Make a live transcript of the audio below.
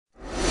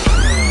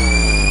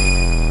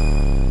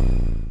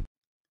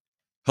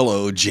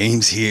Hello,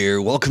 James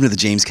here. Welcome to the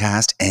James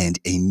Cast and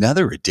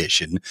another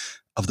edition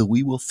of the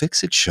We Will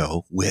Fix It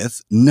show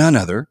with none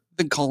other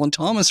than Colin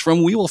Thomas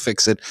from We Will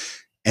Fix It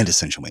and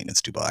Essential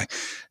Maintenance Dubai.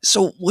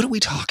 So what are we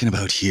talking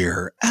about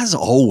here? As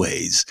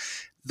always,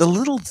 the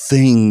little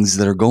things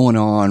that are going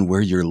on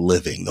where you're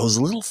living, those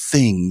little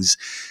things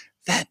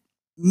that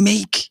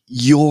make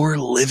your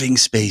living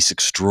space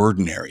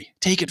extraordinary.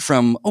 Take it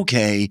from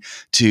okay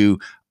to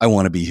I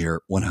want to be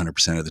here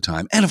 100% of the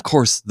time. And of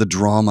course, the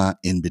drama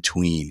in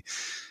between.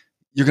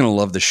 You're going to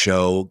love the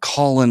show.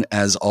 Colin,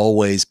 as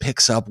always,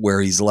 picks up where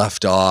he's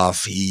left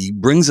off. He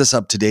brings us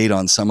up to date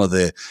on some of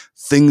the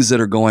things that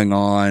are going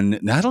on.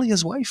 Natalie,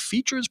 his wife,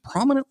 features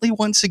prominently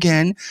once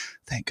again.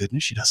 Thank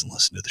goodness she doesn't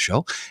listen to the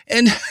show.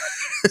 And,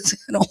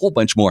 and a whole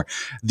bunch more.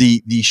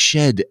 The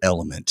shed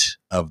element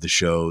of the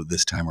show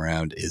this time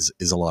around is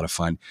a lot of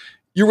fun.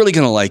 You're really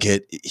going to like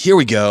it. Here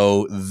we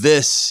go.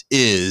 This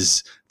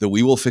is the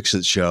We Will Fix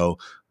It show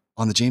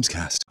on the James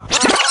Cast.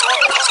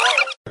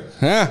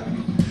 Huh.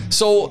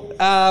 So,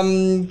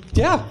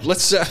 yeah,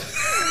 let's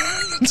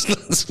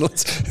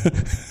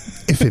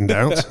if in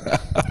doubt.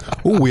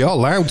 Oh, we are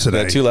loud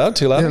today. Yeah, too loud?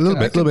 Too loud? Yeah, a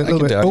little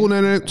bit. Oh,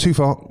 no, too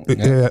far.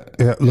 Yeah,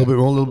 a little bit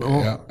more.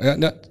 Yeah,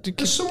 no.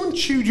 Has someone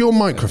chewed your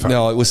microphone?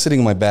 No, it was sitting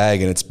in my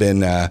bag and it's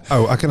been...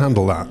 Oh, I can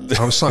handle that.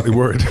 I was slightly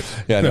worried.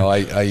 Yeah, no,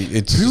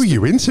 it's... Who are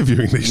you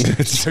interviewing these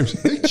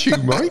days? They chew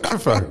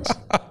microphones.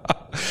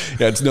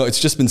 Yeah, it's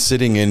just been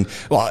sitting in.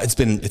 Well, it's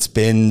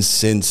been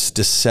since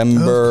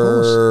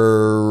December,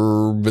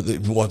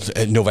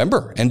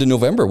 November, end of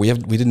November. We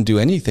didn't do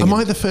anything. Am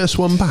I the first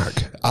one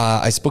back?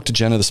 I spoke to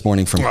Jenna this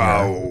morning from here.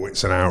 Oh,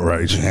 it's an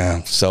outrage.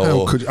 Yeah,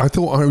 so I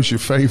thought I was your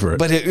favorite.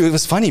 But it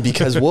was funny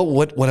because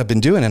what I've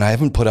been doing, and I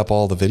haven't put up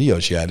all the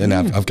videos yet, and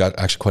I've got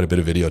actually quite a bit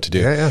of video to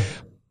do. Yeah.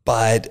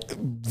 But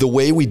the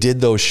way we did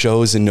those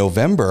shows in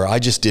November, I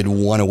just did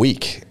one a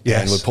week.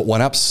 Yes. And would put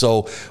one up.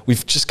 So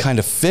we've just kind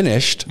of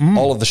finished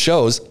all of the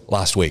shows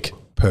last week.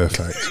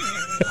 Perfect.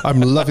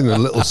 I'm loving the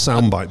little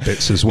soundbite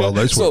bits as well.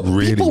 Those work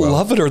really well. People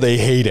love it or they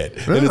hate it.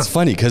 Yeah. And it's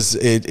funny because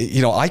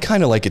I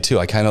kind of like it too.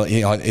 I kind of,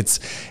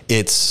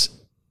 it's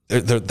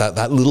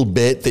that little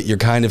bit that you're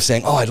kind of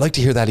saying, oh, I'd like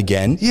to hear that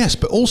again. Yes,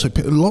 but also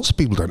lots of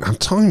people don't have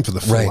time for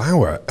the full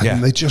hour.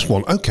 And they just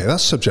want, okay,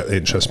 that's a subject that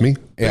interests me.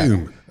 Yeah.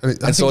 Boom.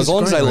 And so as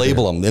long as I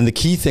label them, and the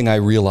key thing I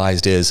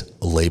realized is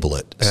label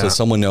it. So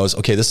someone knows,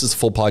 okay, this is a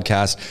full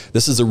podcast.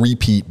 This is a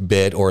repeat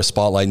bit or a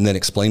spotlight, and then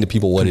explain to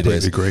people what it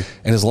is. Agree.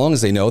 And as long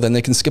as they know, then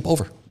they can skip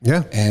over.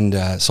 Yeah. And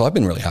so I've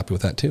been really happy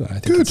with that too. I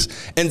think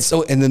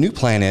and the new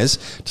plan is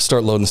to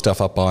start loading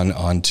stuff up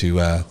onto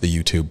the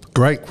YouTube.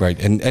 Great. Right.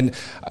 And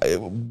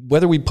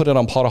whether we put it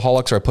on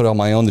Podaholics or I put it on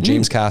my own, the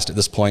James Cast at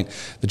this point,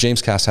 the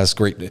James Cast has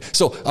great.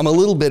 So I'm a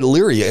little bit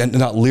leery, and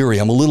not leery.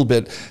 I'm a little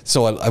bit.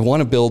 So I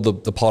want to build the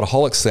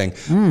Podaholics thing,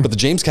 but the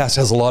James Cast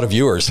has a lot of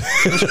viewers.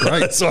 That's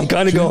great. So I'm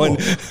kind of going.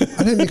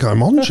 I don't think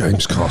I'm on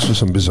James Cast for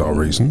some bizarre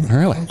reason.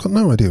 Really? I've got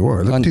no idea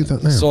why. Let's do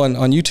that now. So on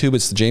YouTube,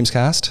 it's the James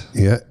Cast.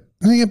 Yeah.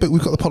 Yeah, but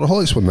we've got the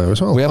Podaholics one there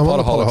as well. We have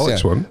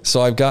Podaholics one.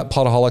 So I've got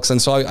Podaholics,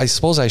 and so I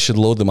suppose I should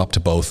load them up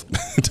to both.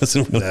 It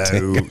doesn't really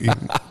take.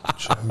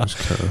 James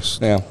Cast.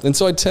 Yeah, and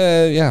so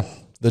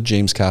the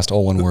James Cast,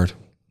 all one word.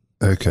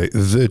 Okay,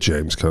 the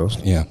James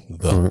Cast. Yeah,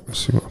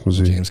 let's see what happens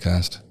here. James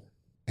Cast,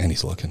 and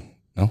he's looking.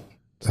 No.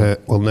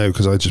 Well, no,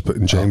 because I just put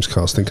in James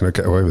Cast thinking I'd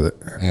get away with it.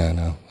 Yeah,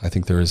 no, I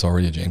think there is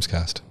already a James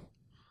Cast.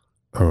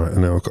 All right,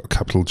 and now I've got a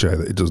capital J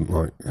that he doesn't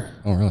like.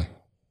 Oh, really?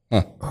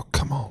 Huh. Oh,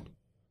 come on.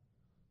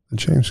 The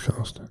James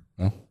Cast.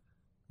 No,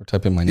 we're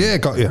typing my name. Yeah,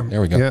 got you.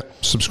 There we go. Yeah,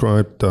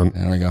 subscribe, done.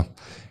 There we go.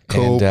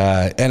 Cool.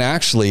 And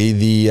actually,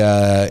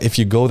 if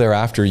you go there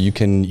after, you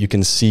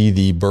can see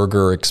the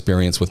burger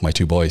experience with my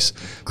two boys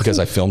because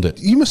I filmed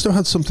it. You must have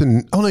had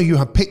something. Oh no, you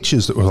had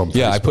pictures that were on Facebook.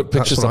 Yeah, I put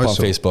pictures up on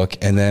Facebook,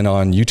 and then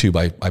on YouTube,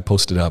 I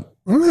posted up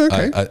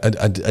okay.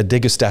 a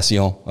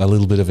degustation, a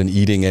little bit of an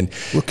eating, and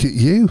look at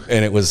you.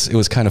 And it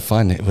was kind of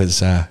fun. It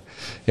was.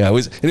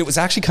 It was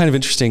actually kind of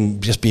interesting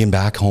just being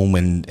back home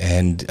and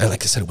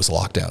like I said, it was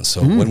lockdown.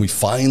 So when we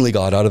finally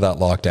got out of that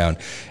lockdown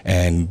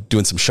and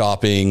doing some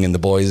shopping and the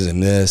boys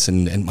and this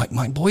and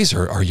my boys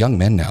are young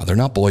men now. They're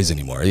not boys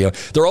anymore.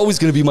 They're always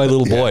going to be my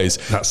little boys,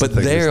 but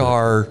they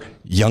are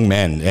young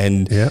men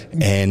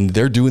and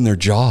they're doing their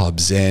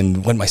jobs.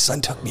 And when my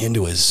son took me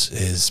into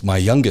my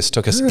youngest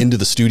took us into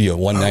the studio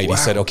one night, he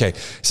said, okay,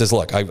 he says,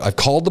 look, I've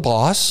called the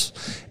boss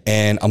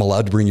and I'm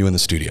allowed to bring you in the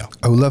studio.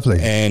 Oh, lovely.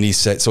 And he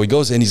said, so he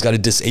goes in, he's got to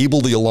disable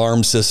the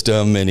alarm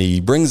system and he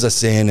brings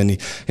us in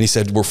and he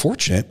said, we're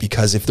fortunate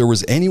because if there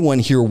was anyone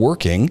here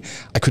working,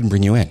 I couldn't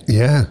bring you in.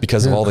 Yeah.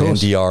 Because of all the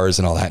NDRs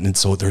and all that. And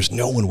so there's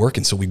no one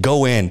working. So we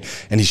go in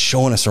and he's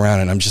showing us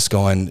around and I'm just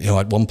going,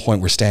 at one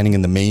point we're standing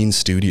in the main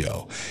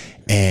studio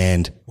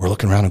and we're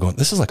looking around and going,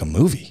 this is like a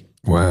movie.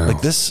 Wow.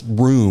 Like this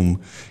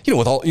room,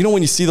 with all,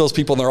 when you see those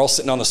people and they're all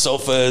sitting on the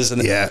sofas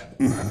and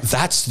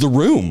that's the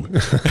room.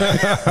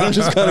 I'm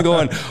just kind of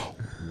going,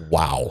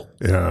 wow.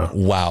 Yeah.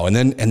 Wow. And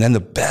then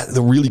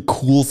the really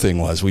cool thing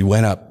was we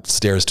went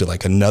upstairs to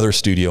like another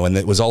studio and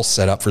it was all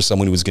set up for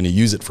someone who was going to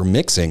use it for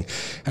mixing.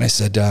 And I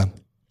said,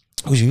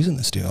 who's using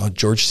this dude? Oh,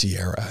 George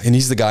Sierra. And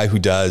he's the guy who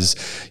does,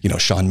 you know,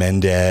 Shawn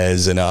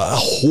Mendes and a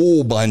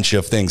whole bunch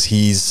of things.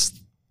 He's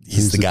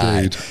the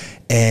guy. Dude.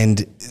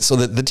 And so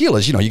the deal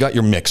is, you know, you got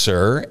your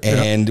mixer,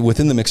 and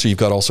within the mixer, you've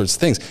got all sorts of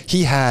things.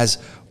 He has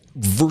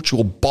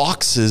virtual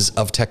boxes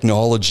of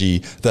technology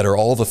that are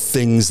all the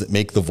things that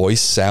make the voice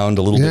sound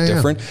a little bit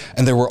different.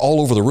 And they were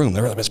all over the room.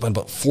 There was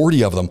about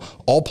 40 of them,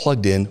 all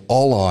plugged in,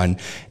 all on.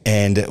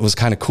 And it was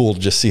kind of cool to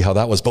just see how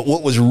that was. But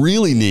what was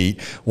really neat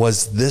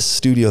was this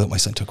studio that my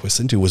son took us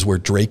into was where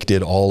Drake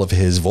did all of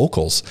his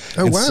vocals.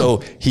 Oh, and wow.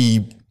 so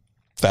he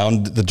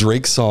found the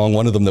Drake song,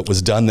 one of them that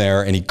was done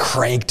there, and he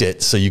cranked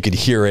it so you could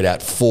hear it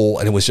at full.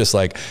 And it was just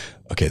like,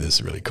 okay, this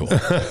is really cool.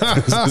 And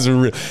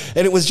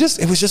it was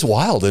just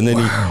wild. And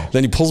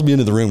then he pulls me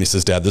into the room. He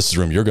says, Dad, this is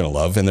a room you're going to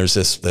love. And there's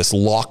this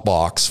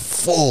lockbox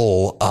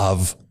full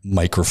of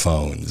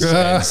microphones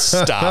and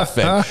stuff,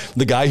 and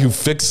the guy who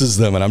fixes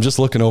them. And I'm just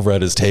looking over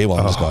at his table.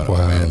 I'm just going, oh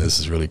man, this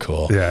is really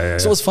cool. So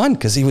it was fun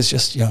because he was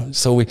just, you know,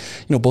 so we, you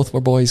know, both of our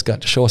boys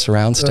got to show us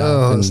around stuff.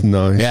 Oh, that's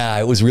nice. Yeah,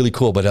 it was really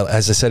cool. But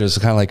as I said, it was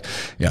kind of like,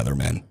 yeah, they're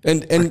men.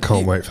 And I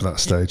can't wait for that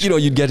stage. You know,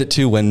 you'd get it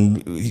too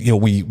when, you know,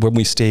 when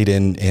we stayed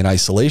in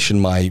isolation,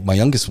 my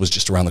youngest was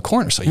just around the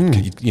corner. So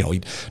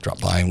he'd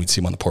drop by and we'd see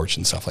him on the porch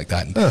and stuff like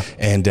that.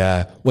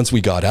 And once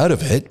we got out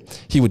of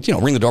it, he would, you know,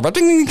 ring the doorbell,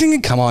 ding, ding, ding,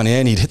 ding, come on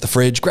in. He'd hit the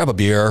fridge, grab a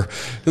beer,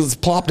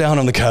 plop down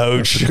on the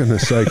couch. For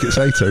goodness sake, it's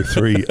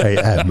 8:03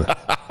 a.m.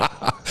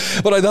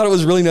 But I thought it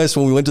was really nice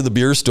when we went to the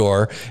beer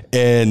store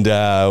and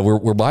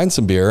we're buying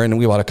some beer, and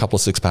we bought a couple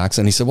of 6-packs,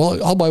 and he said,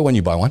 well, I'll buy one,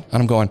 you buy one.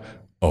 And I'm going,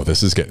 oh,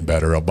 this is getting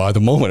better. I'll buy the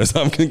moment.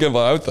 I'm going to get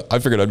I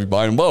figured I'd be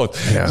buying them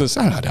both. Yeah. So I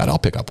said, oh, Dad, I'll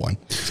pick up one.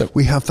 So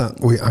we have that.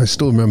 I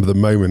still remember the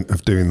moment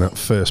of doing that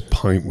first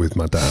pint with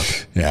my dad.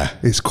 Yeah.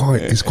 It's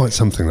quite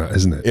something, that,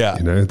 isn't it? Yeah.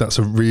 You know, that's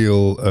a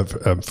real,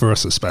 for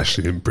us,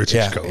 especially in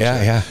British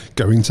culture,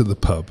 going to the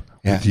pub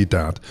with your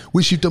dad,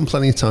 which you've done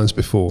plenty of times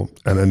before,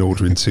 and then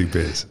ordering 2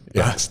 beers.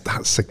 That's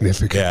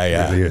significant.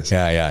 Yeah. It really is.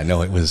 Yeah.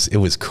 No, it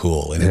was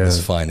cool, and it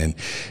was fun. And,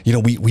 you know,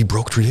 we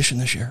broke tradition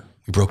this year.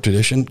 We broke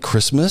tradition.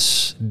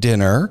 Christmas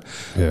dinner.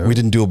 Yeah. We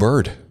didn't do a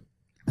bird.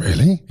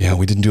 Really? Yeah,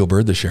 we didn't do a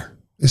bird this year.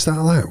 Is that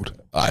allowed?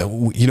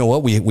 You know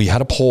what? We had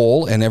a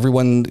poll, and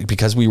everyone,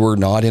 because we were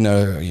not in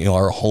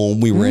our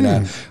home, we were in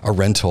a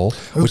rental,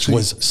 which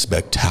was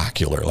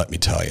spectacular. Let me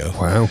tell you.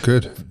 Wow,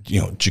 good.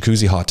 You know,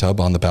 jacuzzi, hot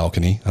tub on the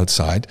balcony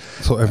outside.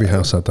 I thought every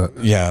house had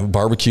that. Yeah,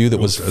 barbecue that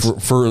was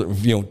for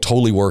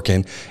totally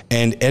working,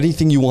 and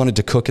anything you wanted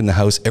to cook in the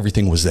house,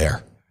 everything was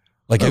there.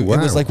 Like it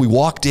was like we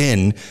walked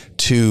in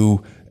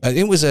to.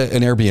 It was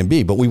an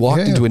Airbnb, but we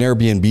walked into an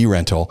Airbnb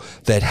rental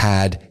that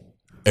had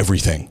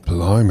everything.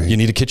 Blimey. You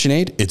need a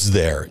KitchenAid? It's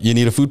there. You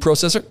need a food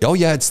processor? Oh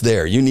yeah, it's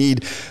there. You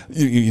need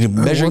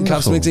measuring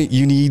cups,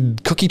 you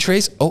need cookie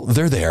trays? Oh,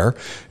 they're there.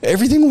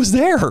 Everything was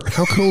there.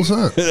 How cool is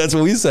that? That's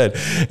what we said.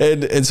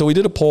 And so we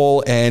did a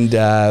poll, and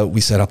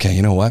we said, okay,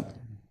 you know what?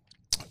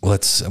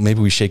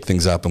 Maybe we shake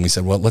things up, and we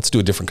said, well, let's do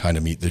a different kind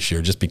of meat this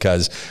year, just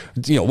because,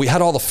 you know, we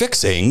had all the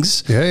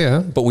fixings. Yeah.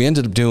 But we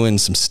ended up doing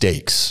some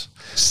steaks.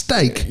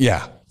 Steak?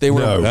 Yeah. They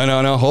were,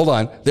 no, hold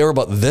on. They were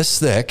about this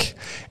thick,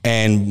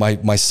 and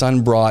my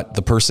son brought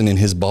the person in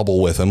his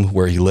bubble with him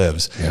where he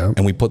lives,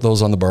 and we put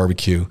those on the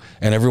barbecue,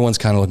 and everyone's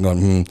kind of looking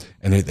going,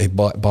 and they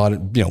bought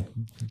it, you know,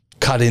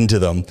 cut into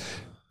them.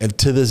 And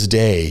to this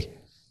day,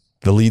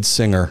 the lead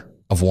singer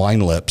of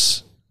Wine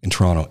Lips in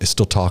Toronto is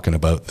still talking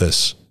about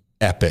this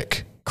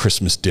epic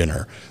Christmas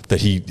dinner that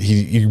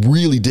he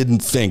really didn't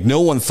think. No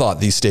one thought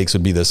these steaks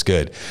would be this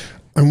good.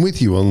 I'm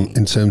with you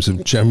in terms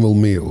of general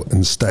meal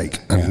and steak,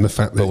 and the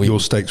fact that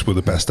your steaks were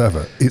the best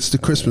ever. It's the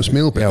Christmas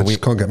meal bit. I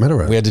just can't get mad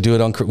around. We had to do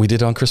it we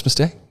did it on Christmas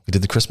Day. We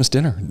did the Christmas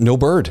dinner. No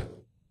bird.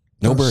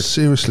 No bird.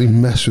 Seriously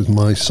mess with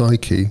my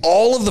psyche.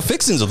 All of the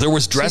fixings. There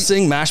was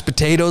dressing, mashed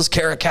potatoes,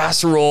 carrot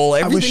casserole.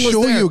 Everything was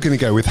sure you were going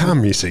to go with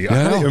ham, you see. I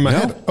had it in my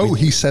head. Oh,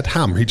 he said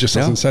ham. He just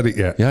hasn't said it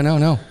yet. Yeah,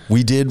 no.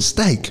 We did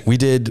steak. We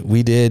did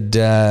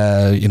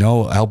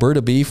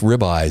Alberta beef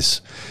ribeyes.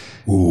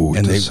 Ooh,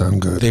 and they sound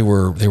good. They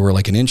were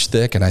like an inch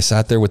thick, and I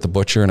sat there with the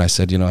butcher, and I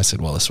said,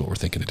 well, this is what we're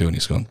thinking of doing.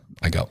 He's going,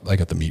 I got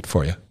the meat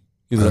for you.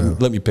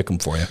 Let me pick them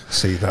for you.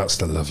 See, that's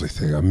the lovely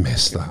thing. I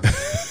miss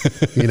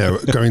that. You know,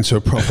 going to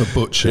a proper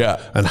butcher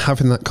and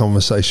having that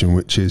conversation,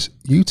 which is,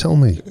 you tell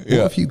me, what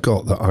have you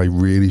got that I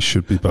really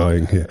should be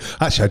buying here?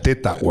 Actually, I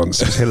did that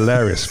once. It was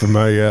hilarious.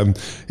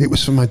 It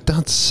was for my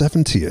dad's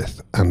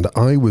 70th, and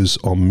I was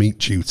on meat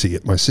duty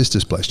at my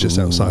sister's place just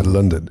outside of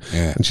London.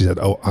 Yeah. And she said,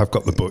 oh, I've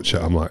got the butcher.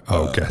 I'm like,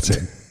 oh, get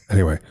in.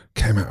 Anyway,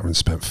 came out and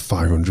spent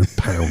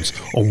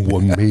 £500 on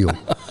one meal.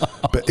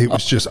 But it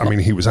was just,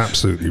 he was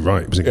absolutely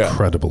right. It was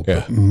incredible.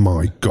 Yeah. But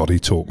my God, he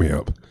talked me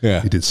up.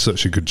 Yeah. He did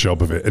such a good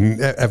job of it. And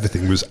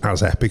everything was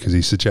as epic as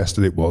he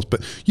suggested it was.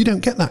 But you don't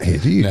get that here,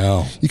 do you?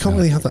 No. You can't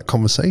really have that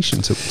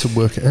conversation to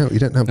work it out. You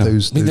don't have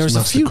those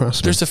master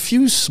craftsmen. There's a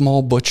few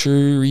small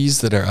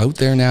butcheries that are out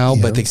there now,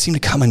 but they seem to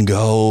come and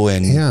go.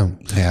 And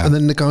And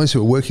then the guys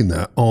who are working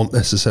there aren't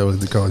necessarily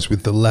the guys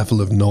with the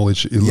level of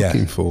knowledge that you're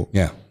looking for.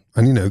 Yeah.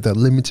 And, you know, they're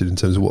limited in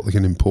terms of what they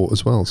can import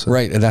as well. So.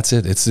 Right, and that's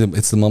it. It's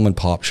the mom and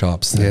pop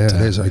shops. That,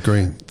 it is, I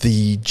agree.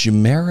 The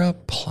Jumeirah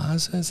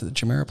Plaza, is it the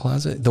Jumeirah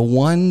Plaza? The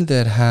one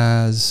that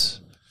has...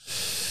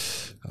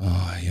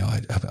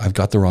 I've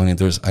got the wrong name.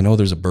 I know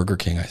there's a Burger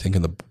King, I think,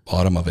 in the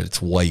bottom of it.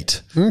 It's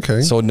white.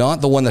 Okay. So not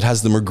the one that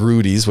has the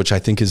Magrudy's, which I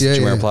think is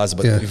Jumeirah Plaza,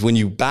 but when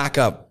you back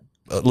up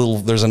a little,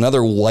 there's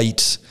another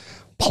white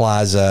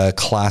plaza,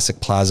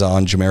 classic plaza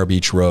on Jumeirah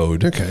Beach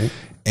Road. Okay.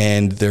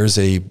 And there's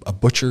a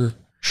butcher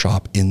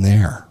shop in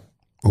there.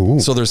 Ooh.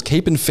 So there's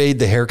Cape and Fade,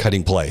 the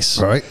haircutting place.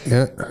 Right,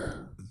 yeah.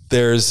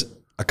 There's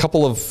a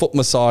couple of foot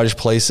massage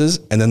places,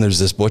 and then there's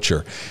this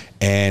butcher.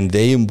 And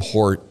they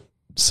import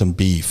some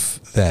beef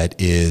that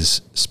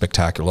is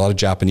spectacular. A lot of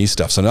Japanese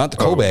stuff. So not the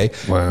Kobe,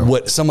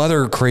 what some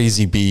other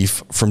crazy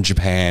beef from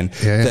Japan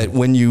that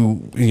when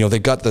you know,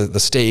 they've got the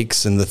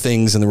steaks and the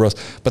things and the roast,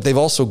 but they've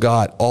also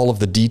got all of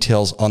the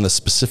details on the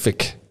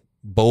specific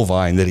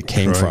bovine that it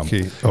came from.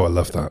 Oh, I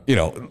love that. You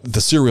know,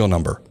 the serial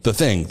number, the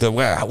thing,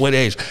 what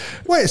age.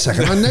 Wait a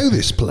second. I know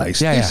this place.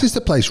 This is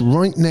the place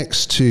right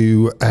next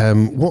to,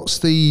 what's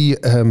the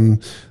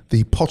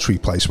pottery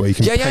place where you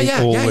can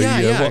paint all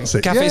the, what's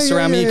it? Cafe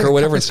Ceramique or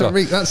whatever it's called.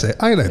 That's it.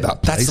 I know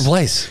that place. That's the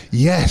place.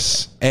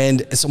 Yes.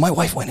 And so my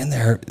wife went in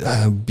there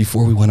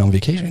before we went on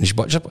vacation, and she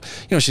bought, you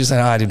know, she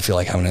said, I didn't feel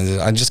like having it.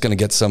 I'm just going to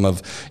get some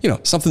of, you know,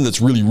 something that's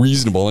really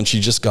reasonable. And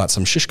she just got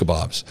some shish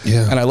kebabs.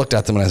 Yeah. And I looked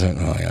at them and I said,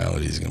 oh, yeah,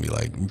 what is he going to be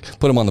like?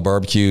 Put them on the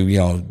barbecue, you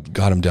know,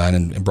 got them done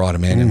and brought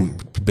them in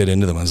and bit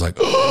into them. I was like,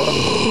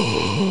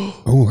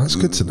 oh, that's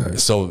good to know.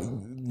 So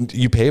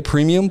you pay a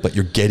premium, but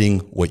you're getting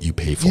what you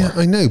pay for. Yeah,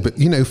 I know, but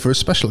you know, for a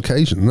special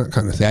occasion, that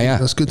kind of thing. Yeah.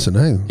 That's good to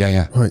know.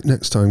 Yeah. Right,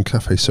 next time,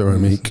 Cafe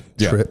Ceramique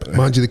trip.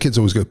 Mind you, the kids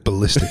always go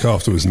ballistic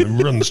afterwards and then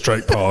run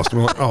straight past.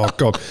 We're like, oh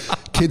God,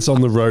 kids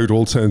on the road,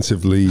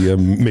 alternatively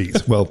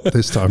meat. Well,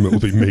 this time it will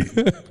be meat.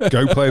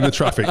 Go play in the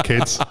traffic,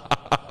 kids.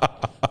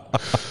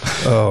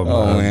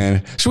 Oh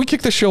man. Should we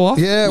kick the show off?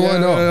 Yeah, why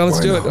not? Let's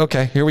do it.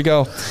 Okay, here we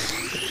go.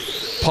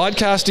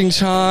 Podcasting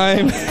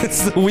time.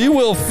 It's the We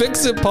Will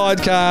Fix It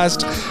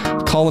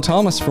podcast. Colin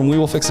Thomas from We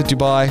Will Fix It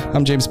Dubai.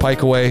 I'm James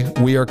Pikeway.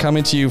 We are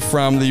coming to you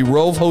from the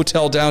Rove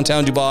Hotel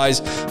downtown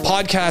Dubai's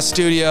podcast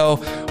studio.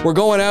 We're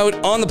going out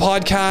on the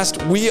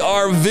podcast. We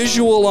are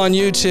visual on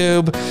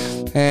YouTube,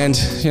 and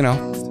you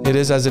know, it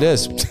is as it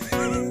is.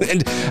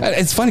 And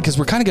it's funny because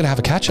we're kind of going to have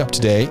a catch up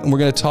today, and we're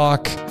going to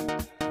talk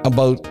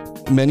about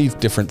many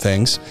different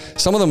things.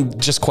 Some of them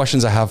just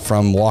questions I have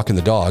from walking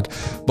the dog,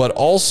 but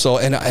also,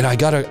 and I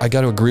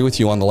gotta agree with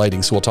you on the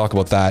lighting. So we'll talk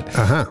about that.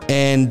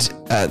 And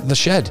the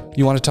shed.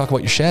 You want to talk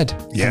about your shed?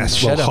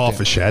 Yes, well,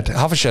 half a shed.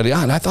 Half a shed.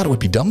 Yeah, and I thought it would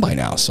be done by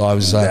now. So I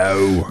was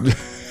no.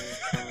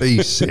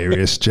 Be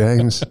serious,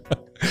 James.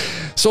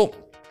 So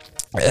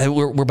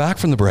we're back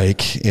from the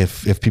break.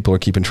 If people are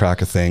keeping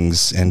track of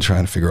things and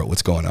trying to figure out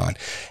what's going on,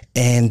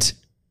 and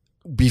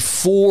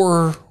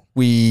before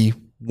we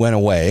went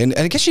away, and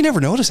I guess you never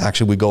notice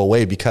actually we go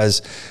away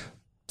because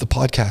the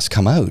podcasts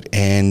come out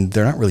and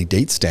they're not really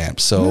date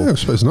stamped. So I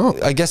suppose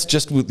not. I guess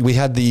just we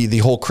had the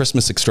whole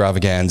Christmas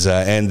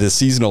extravaganza and the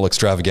seasonal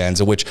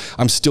extravaganza, which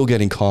I'm still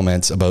getting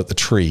comments about the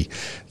tree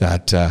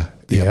that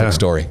the epic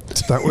story.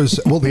 That was,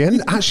 well, the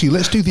end. Actually,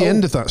 let's do the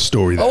end of that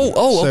story then.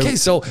 Okay.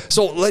 So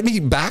let me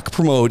back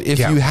promote. If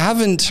you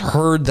haven't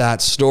heard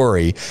that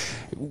story,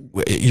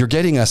 you're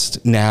getting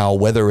us now,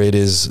 whether it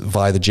is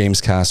via the James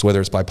Cast, whether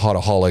it's by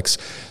Potaholics,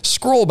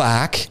 scroll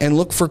back and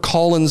look for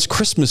Colin's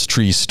Christmas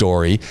tree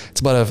story.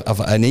 It's about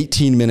an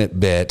 18-minute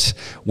bit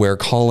where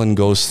Colin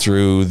goes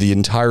through the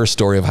entire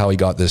story of how he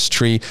got this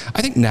tree.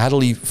 I think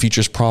Natalie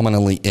features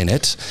prominently in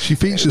it. She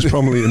features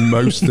prominently in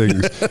most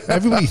things.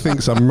 Everybody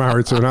thinks I'm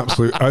married to an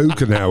absolute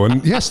ogre now,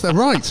 and yes, they're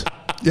right.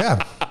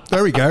 Yeah,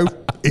 there we go.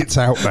 It's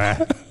out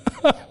there.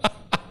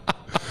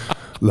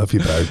 Love you,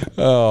 babe.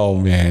 Oh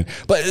man!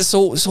 But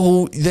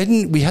so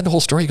then we had the whole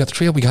story. You got the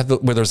trio. We got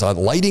where there's a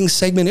lighting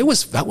segment.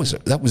 That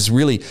was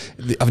really.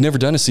 I've never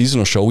done a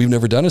seasonal show. We've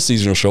never done a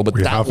seasonal show, but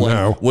that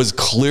one was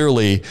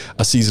clearly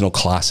a seasonal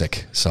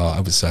classic. So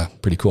it was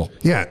pretty cool.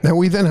 Yeah. Now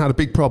we then had a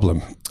big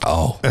problem.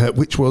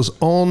 Which was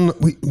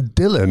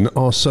Dylan,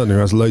 our son, who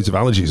has loads of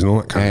allergies and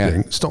all that kind of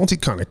thing, started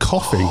kind of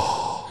coughing.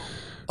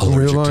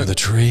 Allergic to the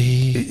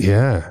tree.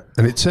 Yeah.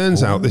 And it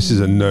turns out this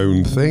is a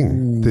known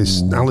thing.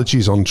 This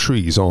allergies on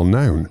trees are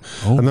known.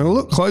 And then I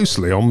look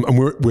closely and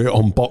we're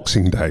on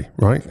Boxing Day,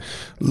 right?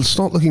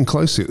 Start looking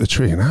closely at the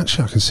tree, and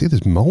actually I can see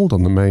there's mold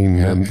on the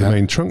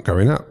main trunk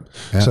going up.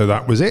 So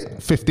that was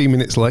it. 15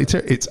 minutes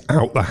later, it's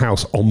out the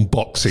house on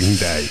Boxing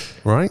Day,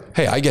 right?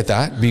 Hey, I get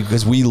that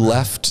because we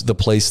left the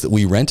place that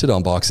we rented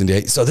on Boxing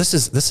Day. So this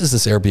is this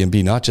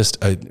Airbnb, not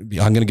just I'm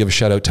going to give a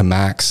shout out to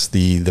Max,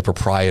 the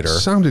proprietor.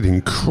 Sounded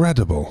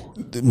incredible.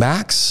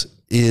 Max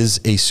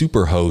is a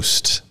super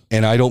host.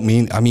 And I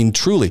mean,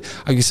 truly,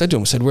 I said to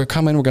him, we're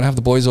coming, we're going to have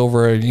the boys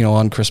over,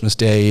 on Christmas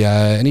Day.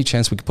 Any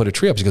chance we could put a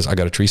tree up? He goes, I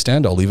got a tree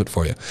stand. I'll leave it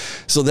for you.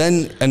 So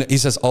then, and he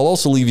says, I'll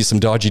also leave you some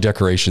dodgy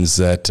decorations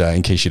that,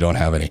 in case you don't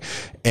have any.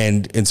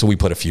 And so we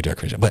put a few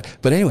decorations,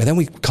 but anyway, then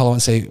we call him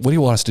and say, what do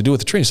you want us to do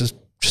with the tree? He says,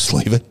 just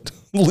leave it.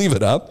 leave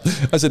it up.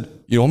 I said,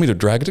 you want me to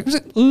drag it? I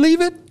said,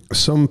 leave it.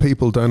 Some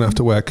people don't have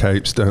to wear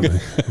capes, don't they?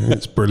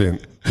 It's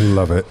brilliant.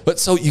 Love it. But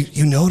so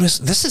you notice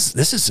this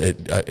is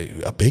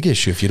a big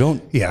issue if you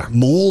don't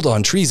mold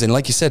on trees. And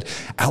like you said,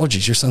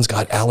 allergies. Your son's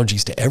got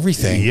allergies to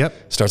everything.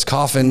 Yep. Starts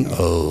coughing.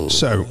 Oh.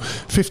 So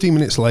 15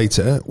 minutes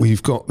later,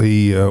 we've got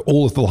the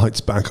all of the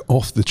lights back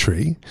off the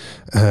tree.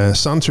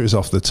 Santa is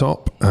off the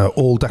top.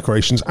 All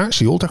decorations are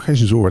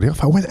already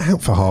off. I went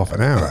out for half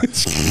an hour,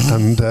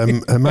 and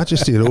Her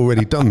Majesty had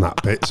already done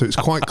that bit, so it's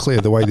quite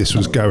clear the way this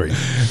was going.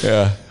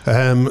 Yeah.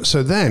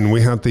 So then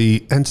we had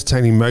the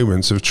entertaining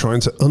moments of trying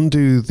to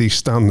undo the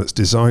stand that's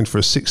designed for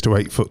a 6 to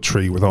 8 foot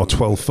tree with our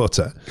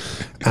 12-footer,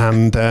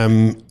 and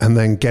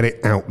then get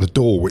it out the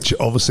door, which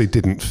obviously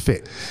didn't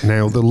fit.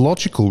 Now the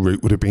logical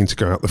route would have been to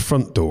go out the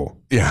front door.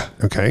 Yeah.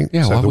 Okay.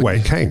 Yeah. So the way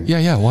it came. Yeah.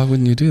 Yeah. Why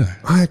wouldn't you do that?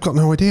 I've got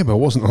no idea, but I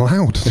wasn't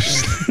allowed.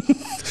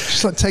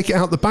 Just like, take it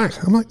out the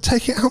back. I'm like,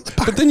 take it out the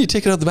back. But then you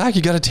take it out the back,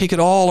 you got to take it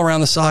all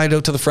around the side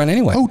out to the front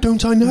anyway. Oh,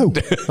 don't I know?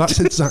 That's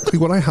exactly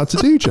what I had to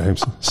do,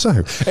 James. So,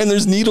 and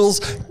there's needles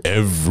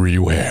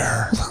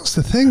everywhere. Well, that's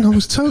the thing. I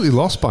was totally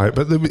lost by it,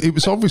 but it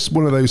was obviously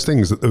one of those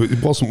things that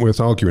it wasn't worth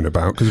arguing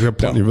about, because we had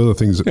plenty of other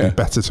things that would be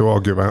better to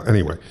argue about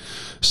anyway.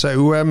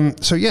 So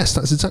yes,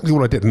 that's exactly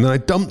what I did, and then I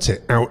dumped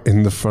it out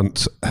in the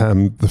front.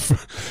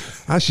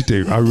 As you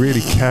do, I really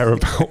care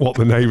about what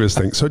the neighbours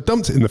think. So I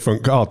dumped it in the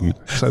front garden,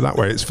 so that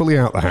way it's fully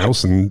out the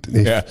house. And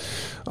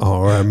if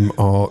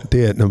our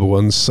dear number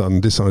one son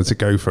decided to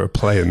go for a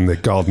play in the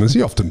garden, as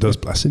he often does,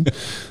 bless him,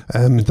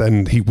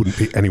 then he wouldn't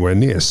be anywhere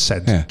near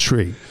said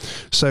tree.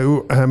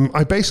 So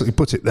I basically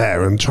put it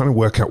there and trying to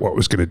work out what I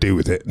was going to do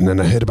with it. And then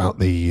I heard about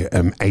the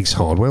Ace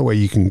Hardware, where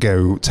you can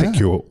go take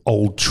your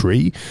old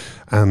tree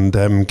and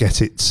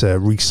get it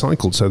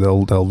recycled. So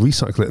they'll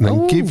recycle it and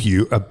then give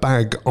you a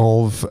bag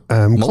of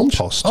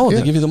compost. Oh,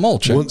 they give you the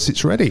mulch once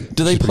it's ready.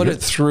 Do they put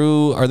it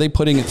through? Are they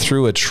putting it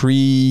through a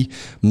tree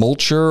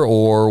mulcher,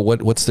 or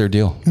what's their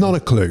deal? Not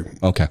a clue.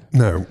 Okay,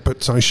 no,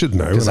 but I should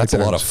know. Because that's a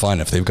lot of fun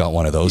if they've got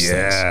one of those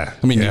things. I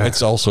mean,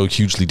 it's also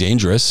hugely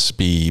dangerous.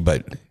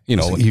 But you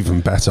know, it's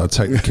even better. I'd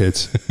take the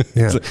kids.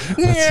 Yeah,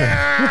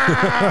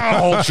 the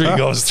whole tree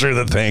goes through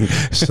the thing.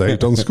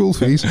 Saved on school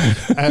fees,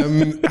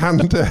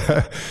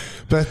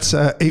 But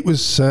it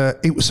was so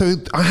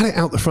I had it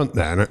out the front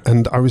there,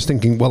 and I was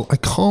thinking, well, I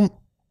can't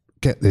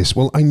get this.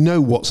 Well, I know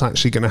what's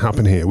actually going to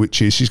happen here,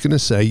 which is she's going to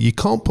say, you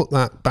can't put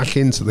that back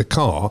into the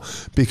car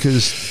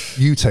because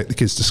you take the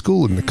kids to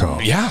school in the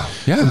car. Yeah.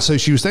 And so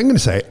she was then going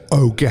to say,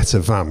 oh, get a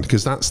van,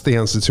 because that's the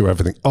answer to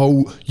everything.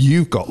 Oh,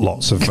 you've got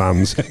lots of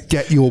vans.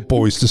 Get your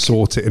boys to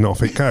sort it, and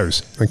off it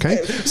goes.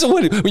 Okay? So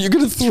what, you're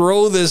going to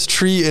throw this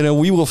tree in a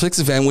We Will Fix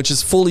It van, which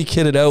is fully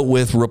kitted out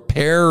with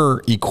repair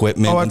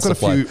equipment. I've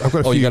got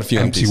a few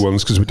empty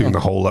ones because we're doing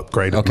the whole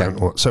upgrade. Okay.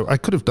 So I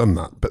could have done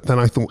that, but then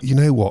I thought, you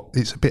know what?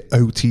 It's a bit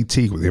OTT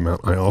with the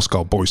amount I ask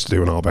our boys to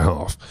do on our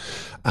behalf.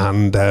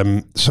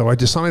 And so I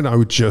decided I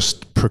would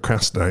just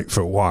procrastinate for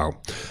a while.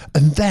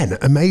 And then,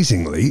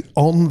 amazingly,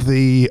 on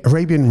the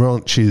Arabian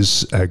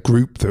Ranches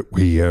group that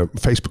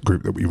Facebook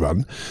group that we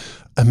run,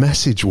 a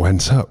message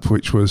went up,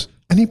 which was,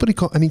 anybody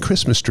got any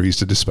Christmas trees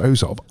to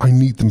dispose of? I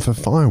need them for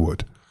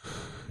firewood.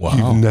 Wow.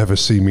 You've never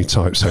seen me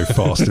type so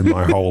fast in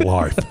my whole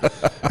life.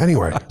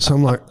 Anyway, so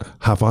I'm like,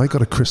 have I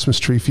got a Christmas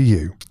tree for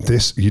you?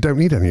 You don't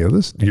need any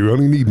others. You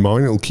only need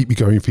mine. It'll keep you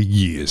going for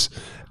years.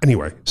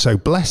 Anyway, so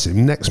bless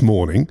him, next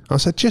morning, I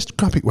said, just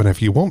grab it whenever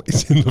you want.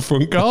 It's in the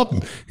front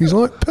garden. He's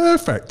like,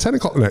 perfect. 10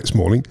 o'clock the next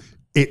morning,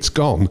 it's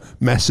gone.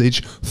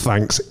 Message,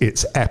 thanks,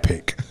 it's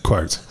epic.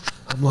 Quote.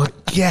 I'm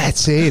like,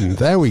 get in.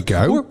 There we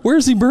go.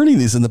 Where's he burning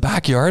these? In the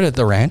backyard at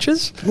the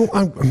ranches? Well,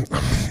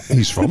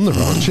 he's from the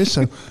ranches,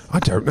 so I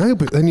don't know.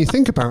 But then you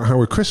think about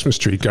how a Christmas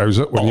tree goes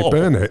up when you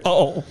burn it.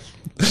 Oh,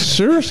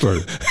 seriously.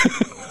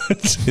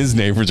 His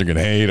neighbors are going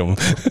to hate him.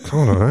 I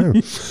don't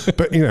know.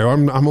 But, you know,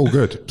 I'm all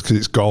good because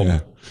it's gone. Yeah.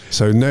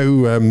 So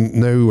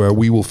no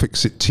We Will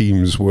Fix It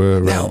teams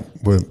were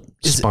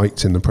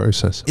spiked in the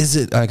process. Is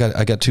it? I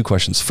got two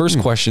questions. First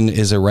question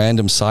is a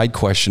random side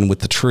question with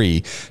the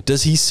tree.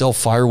 Does he sell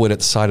firewood at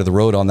the side of the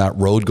road on that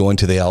road going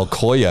to the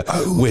Alcoya?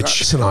 Oh,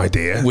 that's an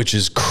idea. Which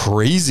is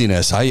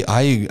craziness.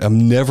 I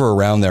am never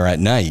around there at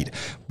night,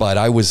 but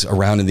I was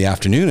around in the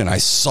afternoon and I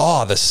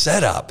saw the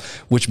setup,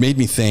 which made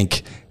me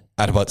think,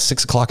 at about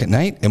 6 o'clock at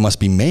night, it must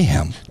be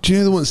mayhem. Do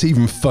you know what's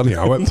even funny?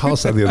 I went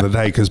past that the other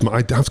day because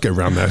I have to go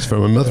around there for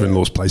my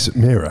mother-in-law's place at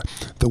Mira.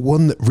 The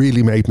one that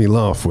really made me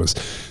laugh was,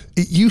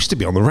 it used to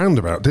be on the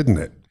roundabout, didn't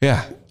it?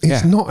 Yeah.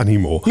 It's not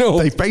anymore. No.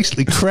 They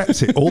basically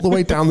crept it all the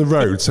way down the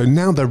road. So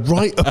now they're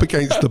right up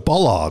against the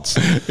bollards.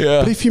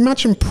 Yeah. But if you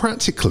imagine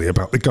practically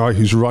about the guy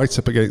who's right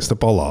up against the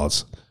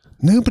bollards,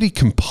 nobody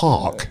can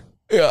park.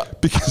 Yeah.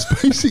 Because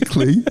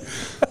basically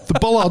the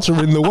bollards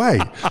are in the way.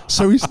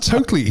 So he's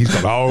gone,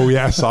 oh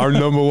yes, I'm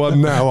number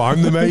one now.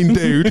 I'm the main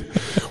dude.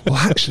 Well,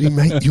 actually,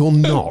 mate, you're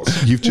not.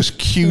 You've just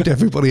queued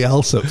everybody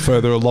else up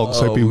further along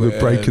so people would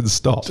brake and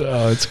stop.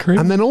 Oh, it's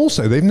crazy. And then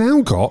also they've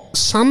now got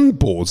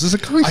sandboards. There's a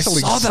guy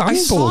selling sandboards there. I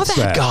saw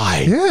that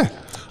guy. Yeah.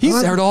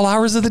 He's there at all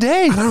hours of the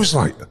day. And I was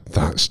like,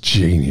 that's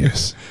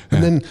genius.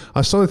 And then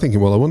I started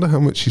thinking, well, I wonder how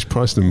much he's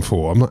priced them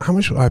for. I'm like, how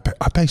much would I pay?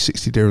 I pay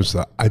 60 dirhams for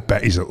that. I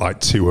bet he's at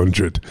like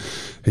 200.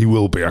 He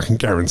will be, I can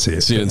guarantee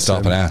it. So you didn't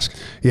stop and ask.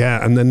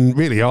 Yeah, and then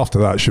really after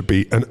that should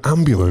be an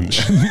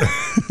ambulance.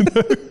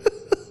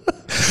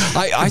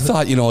 I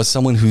thought, as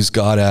someone who's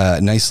got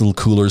a nice little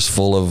coolers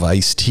full of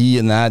iced tea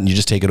and that, and you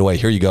just take it away.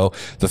 Here you go.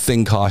 The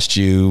thing cost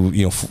you,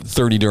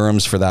 30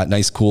 dirhams for that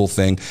nice cool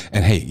thing.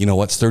 And hey, you know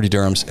what's 30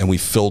 dirhams? And we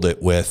filled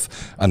it with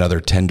another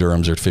 10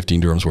 dirhams or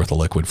 15 dirhams worth of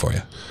liquid for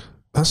you.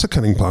 That's a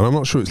cunning plan. I'm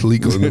not sure it's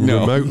legal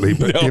remotely,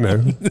 but you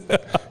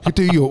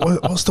do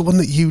what's the one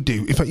that you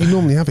do? In fact, you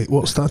normally have it.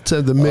 What's that?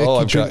 The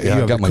milk?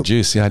 I've got my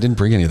juice. Yeah, I didn't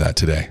bring any of that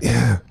today.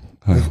 Yeah.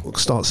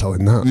 Start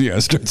selling that. Yeah,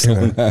 start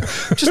selling that.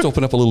 Just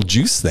open up a little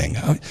juice thing.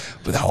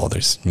 But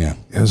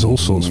there's all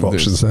sorts of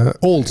options there.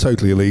 All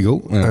totally illegal.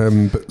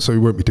 But so we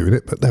won't be doing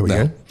it. But there we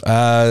go.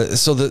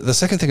 So the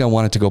second thing I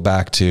wanted to go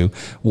back to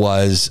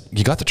was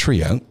you got the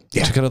tree out.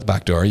 You took it out the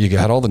back door. You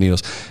had all the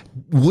needles.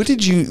 What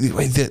did you?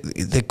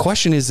 The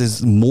question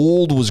is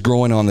mold was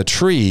growing on the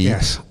tree.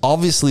 Yes.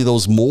 Obviously,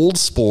 those mold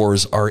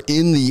spores are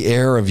in the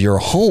air of your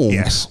home.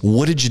 Yes.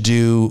 What did you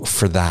do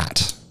for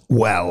that?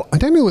 Well, I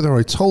don't know whether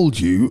I told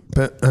you,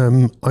 but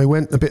I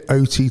went a bit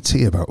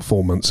OTT about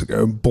 4 months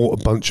ago and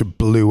bought a bunch of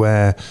Blue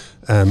Air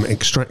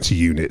extractor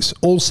units,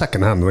 all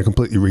secondhand, and I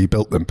completely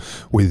rebuilt them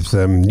with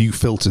new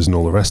filters and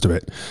all the rest of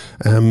it.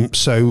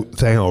 So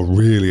they are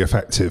really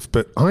effective.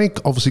 But I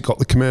obviously got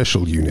the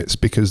commercial units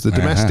because the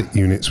domestic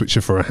units, which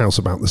are for a house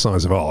about the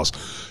size of ours,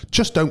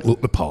 just don't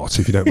look the part,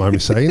 if you don't mind me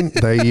saying.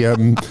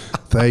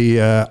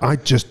 I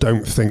just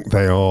don't think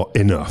they are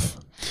enough.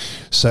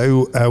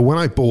 So when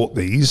I bought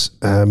these,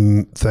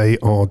 they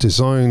are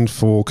designed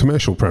for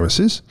commercial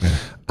premises.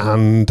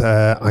 And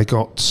I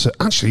got,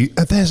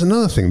 there's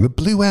another thing. The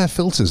Blue Air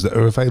filters that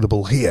are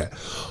available here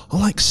are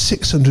like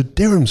 600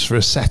 dirhams for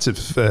a set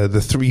of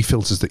the 3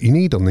 filters that you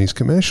need on these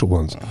commercial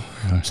ones.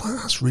 It's like,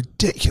 that's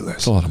ridiculous.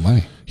 It's a lot of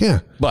money. Yeah.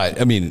 But,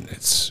 I mean,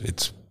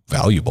 it's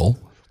valuable.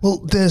 Well,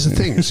 there's the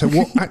thing. So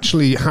what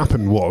actually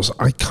happened was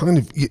I could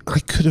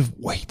have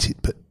waited,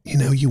 but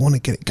you want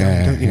to get it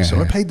going, don't you?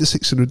 So I paid the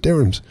 600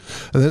 dirhams.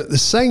 And then at the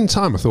same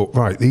time, I thought,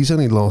 right, these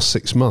only last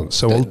 6 months.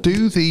 So I'll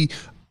do the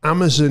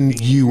Amazon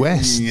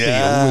US deal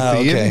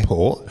with the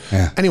import.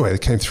 Yeah. Anyway, they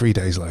came 3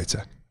 days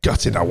later.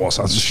 Gutted I was.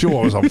 I was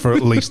sure I was on for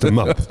at least a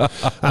month.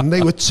 And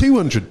they were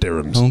 200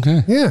 dirhams.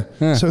 Okay.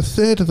 Yeah. So a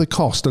third of the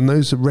cost, and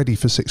those are ready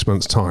for 6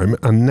 months' time.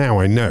 And now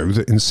I know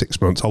that in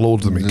 6 months I'll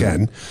order them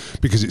again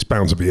because it's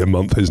bound to be a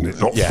month, isn't it?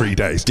 Not 3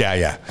 days.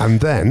 Yeah. And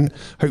then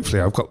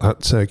hopefully I've got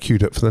that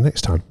queued up for the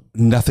next time.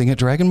 Nothing at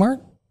Dragon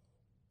Mart?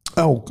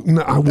 Oh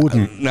no, I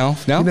wouldn't. No.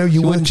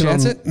 You wouldn't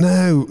chance it.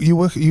 No, you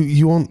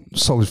want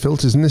solid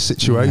filters in this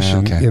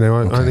situation.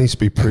 I need to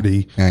be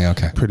pretty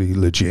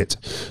legit.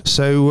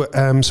 So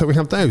we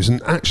have those,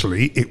 and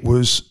actually, it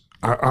was.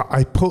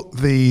 I put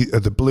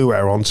the Blue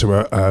Air onto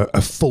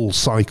a full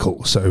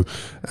cycle, so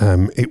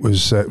it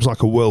was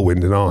like a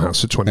whirlwind in our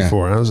house for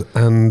 24 hours,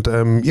 and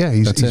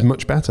he's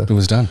much better. It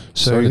was done.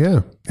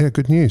 So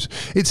good news.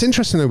 It's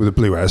interesting though with the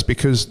Blue Airs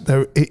because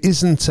it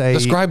isn't a.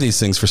 Describe these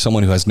things for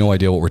someone who has no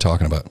idea what we're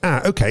talking about.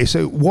 Okay.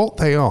 So what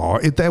they are,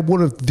 they're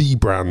one of the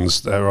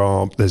brands.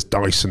 There's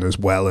Dyson as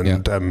well,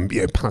 and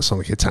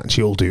Panasonic,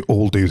 Hitachi all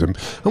do them.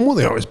 And what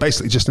they are is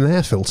basically just an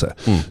air filter.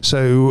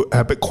 So,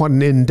 but quite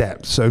an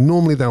in-depth. So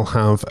normally they'll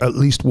have at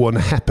least one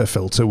HEPA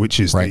filter, which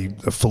is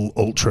the full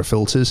ultra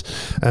filters.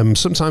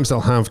 Sometimes they'll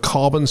have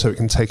carbon, so it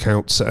can take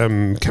out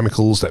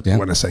chemicals that,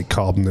 when I say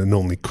carbon, they're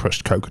normally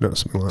crushed coconut or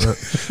something like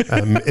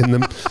that in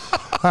them.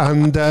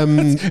 And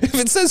if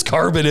it says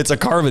carbon, it's a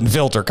carbon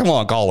filter. Come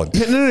on, Colin.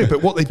 Yeah, no.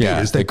 But what they do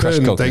is they crush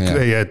burn.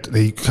 Coconut,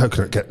 the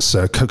coconut gets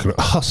coconut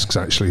husks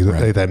actually that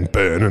they then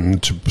burn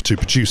and to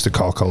produce the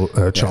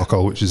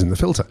charcoal, which is in the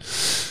filter.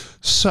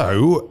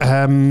 So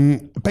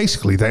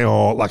basically, they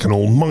are like an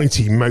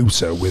almighty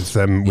motor with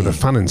a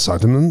fan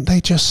inside them, and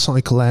they just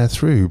cycle air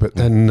through. But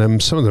then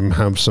some of them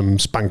have some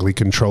spangly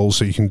controls,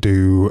 so you can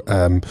do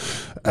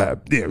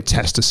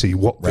test to see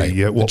what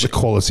the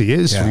quality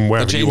is from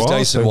wherever you are. The James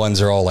Dyson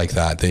ones are all like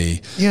that. The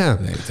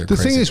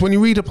thing is, when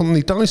you read up on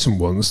the Dyson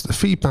ones, the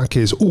feedback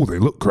is, they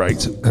look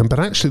great, but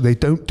actually they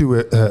don't do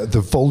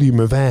the volume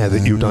of air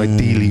that you'd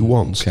ideally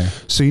want. Okay.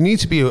 So you need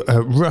to be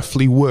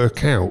roughly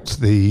work out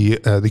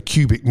the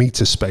cubic meter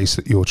space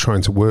that you're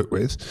trying to work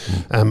with,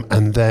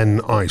 and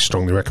then I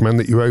strongly recommend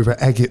that you over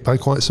egg it by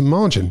quite some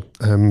margin,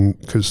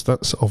 because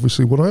that's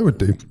obviously what I would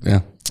do.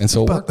 Yeah. And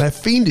so, but they're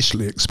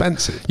fiendishly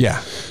expensive.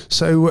 Yeah.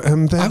 So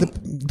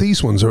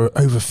these ones are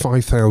over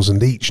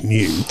 5,000 each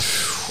new.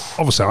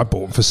 Obviously, I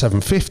bought them for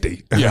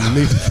 750. Yeah.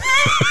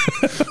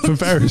 from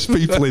various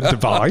people in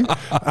Dubai,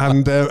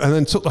 and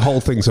then took the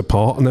whole things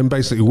apart, and then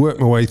basically worked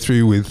my way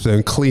through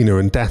with cleaner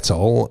and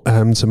Dettol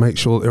to make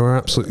sure that they were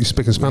absolutely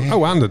spick and span.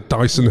 Oh, and a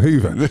Dyson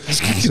Hoover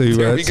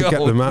to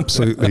get them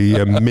absolutely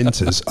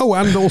minters. Oh,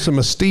 and also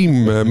my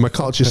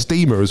Karcher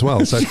steamer as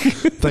well. So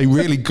they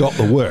really got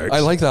the works. I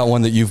like that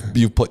one that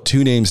you've put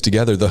two names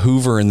together, the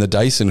Hoover and the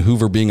Dyson.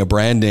 Hoover being a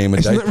brand name. And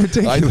Isn't that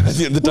ridiculous?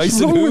 The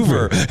Dyson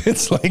Hoover.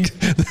 It's like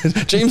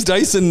James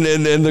Dyson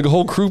and the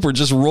whole group are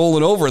just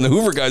rolling over, and the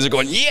Hoover guys are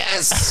going,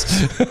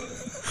 yes!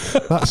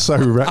 That's so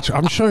retro.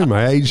 I'm showing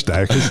my age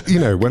there because,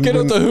 when... Get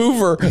out the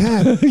Hoover.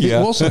 Yeah,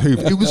 it was a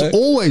Hoover. It was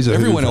always a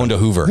Everyone Hoover. owned a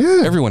Hoover.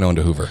 Yeah. Everyone owned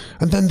a Hoover.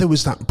 And then there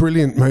was that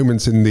brilliant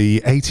moment in the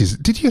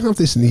 80s. Did you have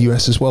this in the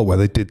US as well, where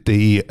they did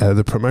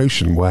the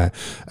promotion where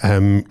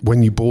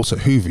when you bought a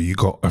Hoover, you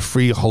got a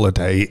free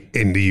holiday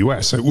in the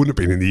US? So it wouldn't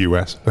have been in the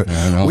US. But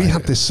we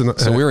had this... So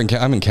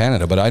I'm in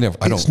Canada, but I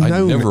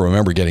never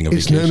remember getting a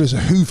vacation. It's known as a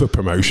Hoover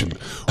promotion,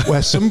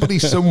 where somebody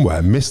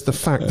somewhere missed the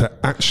fact that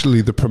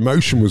actually the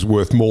promotion was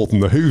worth more than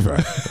the Hoover.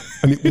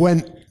 And it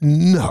went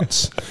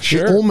nuts.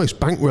 Sure. It almost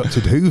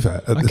bankrupted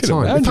Hoover at the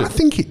time. Imagine. In fact, I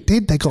think it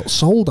did. They got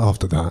sold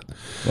after that.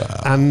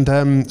 Wow.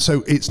 And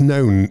so it's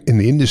known in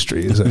the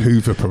industry as a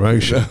Hoover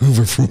promotion.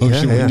 Hoover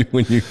promotion. Yeah.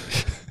 When you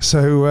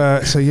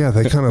So yeah,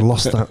 they kind of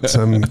lost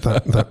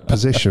that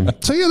position.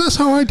 So yeah, that's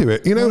how I do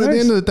it. At the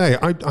end of the day,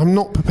 I'm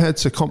not prepared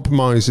to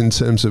compromise in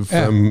terms of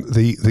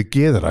the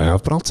gear that I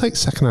have, but I'll take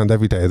secondhand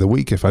every day of the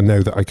week if I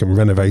know that I can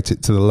renovate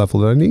it to the level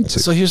that I need to.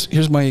 So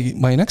here's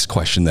my next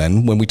question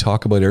then. When we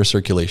talk about air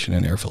circulation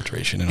and air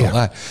filtration and all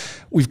that,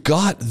 we've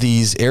got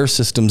these air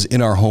systems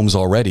in our homes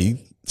already,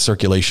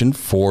 circulation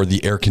for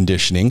the air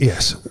conditioning.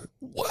 Yes.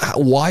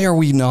 Why are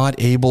we not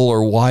able,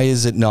 or why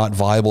is it not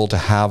viable to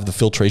have the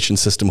filtration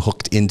system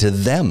hooked into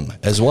them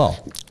as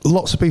well?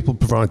 Lots of people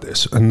provide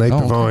this, and they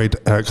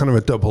provide kind of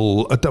a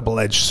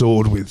double-edged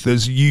sword with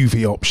there's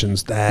UV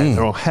options there.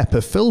 There are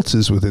HEPA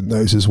filters within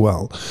those as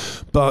well,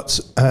 but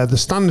the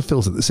standard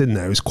filter that's in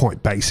there is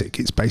quite basic.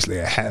 It's basically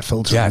a hair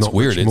filter. Yeah, it's not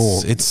weird. Much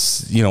more.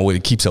 It's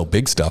it keeps out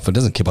big stuff. It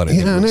doesn't keep out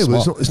anything. Yeah, I know,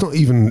 but it's not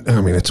even.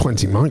 I mean, a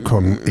 20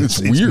 micron.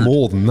 It's weird.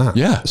 More than that.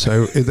 Yeah.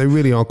 So they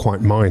really are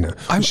quite minor.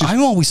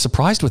 I'm always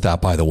surprised with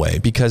that, by the way,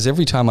 because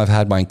every time I've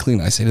had mine clean,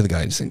 I say to the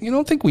guy, "You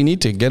don't think we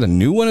need to get a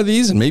new one of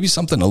these and maybe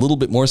something a little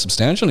bit more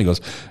substantial?" And he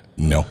goes,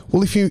 "No."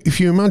 Well, if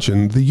you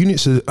imagine the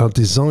units are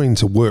designed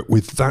to work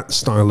with that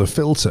style of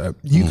filter,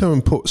 you go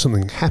and put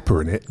something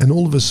HEPA in it, and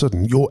all of a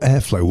sudden your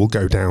airflow will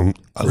go down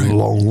a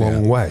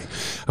long way.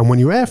 And when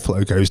your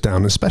airflow goes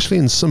down, especially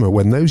in summer,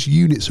 when those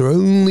units are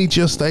only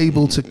just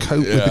able to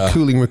cope with the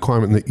cooling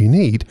requirement that you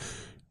need,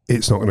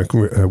 it's not going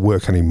to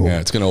work anymore. Yeah,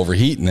 it's going to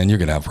overheat, and then you're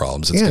going to have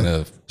problems. It's going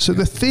to. So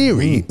the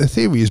theory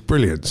is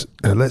brilliant.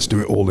 Let's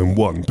do it all in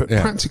one. But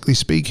practically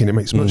speaking, it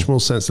makes much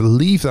more sense to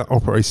leave that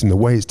operating the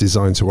way it's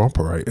designed to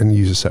operate and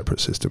use a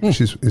separate system,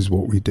 which is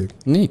what we do.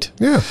 Neat.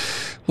 Yeah.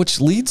 Which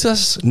leads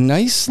us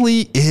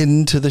nicely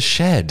into the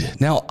shed.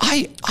 Now,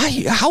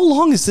 how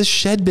long has this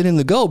shed been in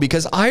the go?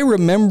 Because I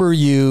remember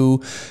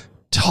you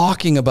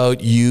talking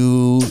about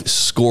you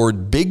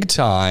scored big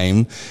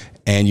time.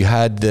 And you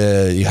had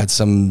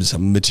some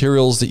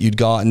materials that you'd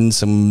gotten,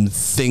 some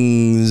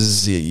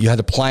things you had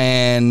to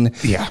plan.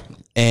 Yeah.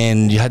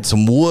 And you had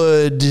some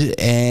wood,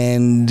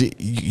 and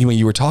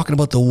you were talking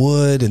about the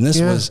wood, and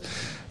this was,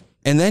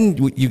 and then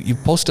you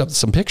posted up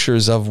some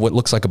pictures of what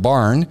looks like a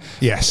barn.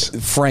 Yes.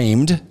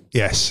 Framed.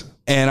 Yes.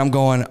 And I'm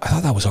going, I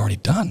thought that was already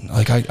done.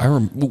 Like,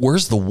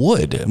 where's the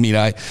wood? I mean,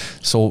 I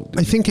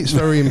think it's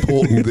very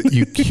important that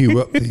you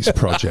queue up these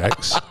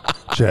projects,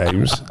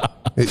 James.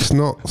 It's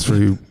not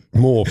through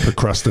more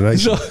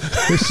procrastination.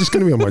 This is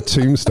going to be on my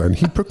tombstone.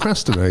 He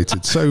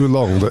procrastinated so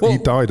long that he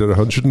died at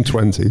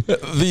 120.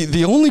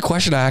 The only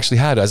question I actually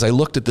had as I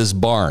looked at this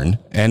barn,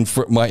 and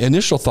my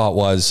initial thought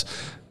was,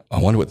 I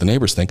wonder what the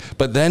neighbors think.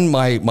 But then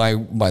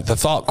the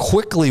thought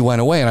quickly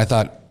went away, and I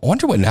thought, I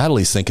wonder what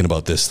Natalie's thinking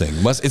about this thing.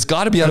 It's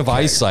got to be out of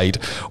eyesight,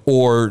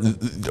 or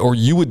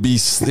you would be.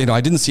 I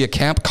didn't see a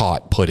camp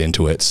cot put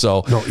into it,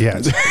 so not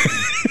yet.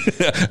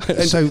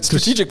 So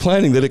strategic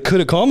planning that it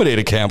could accommodate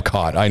a camp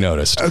cot. I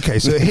noticed. Okay,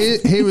 so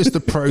here is the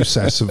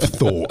process of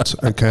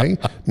thought. Okay,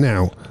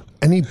 now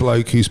any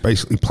bloke who's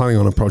basically planning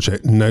on a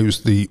project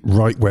knows the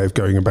right way of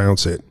going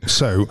about it.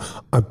 So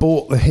I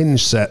bought the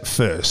hinge set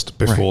first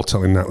before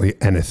telling Natalie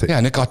anything. Yeah,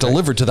 and it got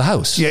delivered to the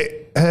house. Yeah.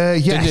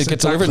 Yes, Did it get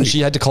delivered and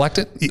she had to collect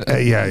it?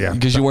 Yeah.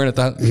 Because you weren't at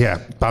that? Yeah,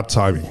 bad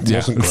timing. It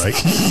wasn't great.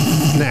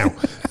 Now,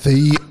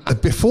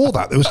 before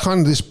that, there was kind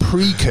of this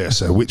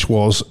precursor, which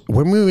was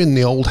when we were in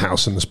the old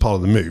house and as part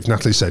of the move,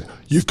 Natalie said,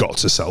 "You've got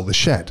to sell the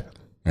shed."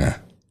 Yeah.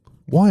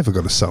 Why have I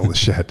got to sell the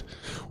shed?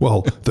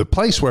 Well, the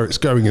place where it's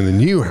going in the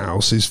new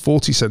house is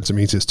 40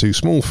 centimetres too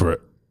small for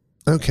it.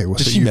 Okay, well,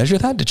 did she measure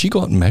that? Did she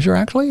go out and measure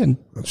actually? And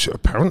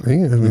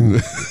apparently, I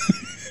mean,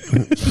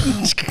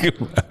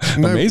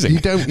 No, Amazing. You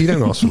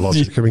don't ask for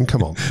logic. I mean,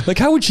 come on. Like,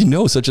 how would she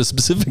know such a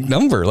specific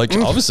number? Like,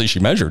 obviously she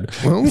measured.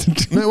 Well,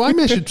 no, I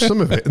measured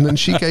some of it, and then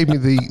she gave me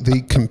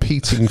the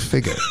competing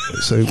figure.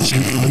 So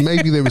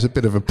maybe there was a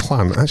bit of a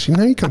plan. Actually,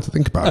 now you come to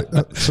think about it,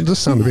 that does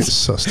sound a bit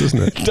sus,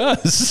 doesn't it? It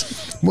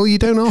does. Well, you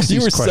don't ask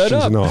these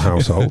questions in our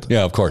household.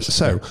 Yeah, of course.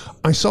 So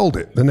I sold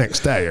it the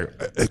next day.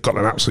 I got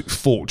an absolute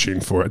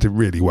fortune for it. I did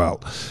really well,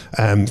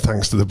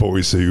 thanks to the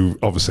boys who,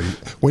 obviously,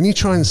 when you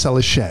try and sell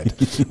a shed,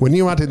 when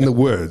you add in the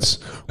words,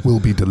 will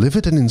be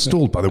delivered and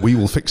installed by the We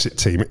Will Fix It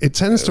team, it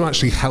tends to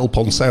actually help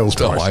on sales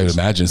prices. Oh, I would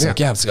imagine.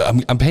 It's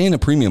like, I'm paying a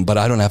premium, but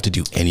I don't have to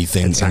do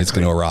anything, and it's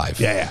going to arrive.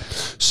 Yeah.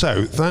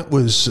 So that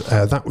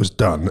was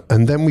done,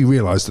 and then we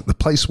realised that the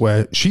place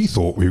where she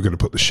thought we were going to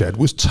put the shed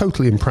was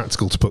totally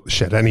impractical to put the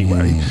shed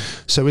anyway.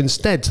 So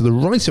instead, to the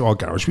right of our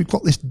garage, we've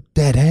got this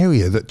dead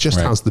area that just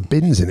has the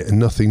bins in it and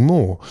nothing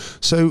more.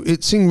 So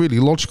it seemed really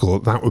logical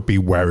that would be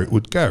where it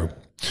would go.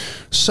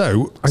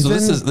 So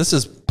this is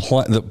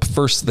the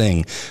first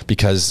thing,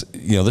 because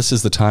this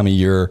is the time of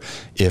year,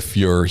 if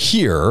you're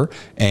here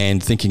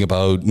and thinking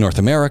about North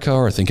America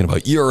or thinking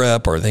about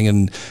Europe or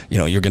thinking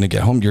you're going to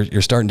get home,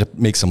 you're starting to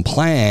make some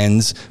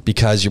plans,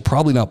 because you're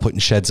probably not putting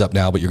sheds up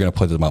now, but you're going to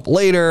put them up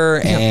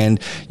later, and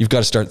you've got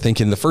to start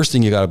thinking. The first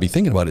thing you got to be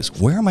thinking about is,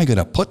 where am I going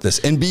to put this,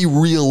 and be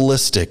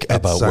realistic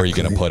about where you're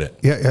going to put it.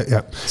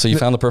 Yeah. So you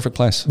found the perfect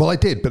place. Well, I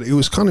did, but it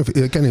was kind of,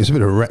 again, it was a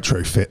bit of a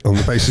retrofit on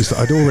the basis that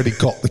I'd already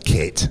got the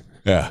kit.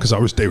 Yeah, because I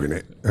was doing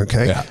it.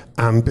 Okay,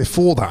 and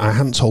before that, I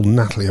hadn't told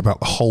Natalie about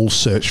the whole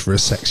search for a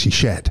sexy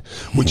shed,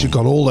 which had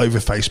gone all over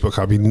Facebook.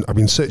 I've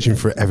been searching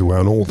for it everywhere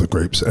on all the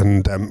groups,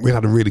 and we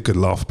had a really good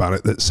laugh about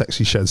it. That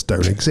sexy sheds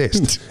don't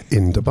exist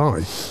in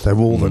Dubai. They're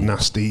all the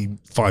nasty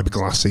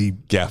fiberglassy,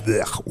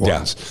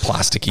 ones,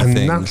 plasticky and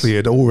things. Natalie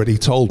had already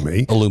told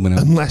me, aluminum.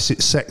 Unless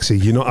it's sexy,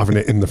 you're not having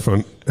it in the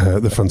front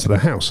of the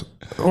house.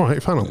 All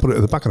right, fine, I'll put it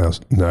at the back of the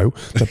house. No,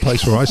 the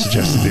place where I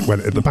suggested it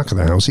went at the back of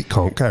the house. It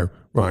can't go.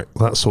 Right,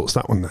 well, that sorts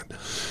that one then.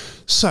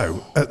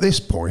 So at this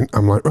point,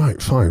 I'm like,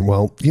 right, fine.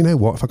 Well, you know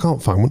what? If I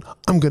can't find one,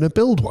 I'm going to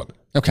build one.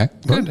 Okay.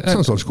 Right?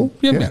 Sounds logical.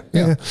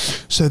 Yeah.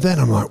 So then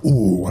I'm like,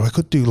 well, I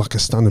could do like a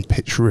standard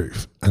pitch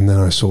roof. And then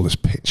I saw this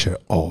picture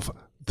of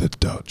the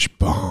Dutch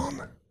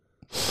barn.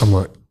 I'm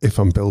like, if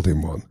I'm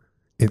building one,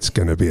 it's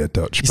going to be a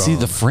Dutch barn. See,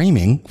 the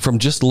framing, from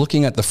just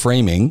looking at the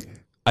framing,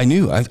 I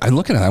knew. I'm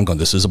looking at it, I'm going,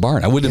 this is a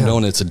barn. I wouldn't have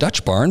known it's a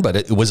Dutch barn, but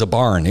it was a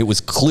barn. It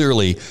was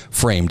clearly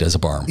framed as a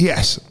barn.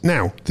 Yes.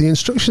 Now, the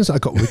instructions I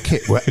got with the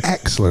kit were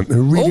excellent.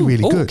 They're really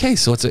good. Okay,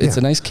 so it's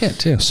a nice kit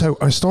too. So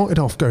I started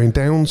off going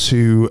down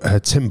to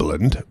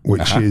Timberland,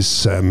 which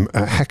is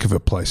a heck of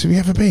a place. Have you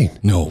ever been?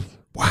 No.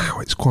 Wow,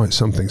 it's quite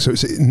something. So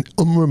it's in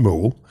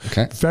Mall,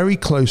 very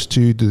close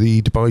to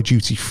the Dubai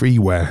duty-free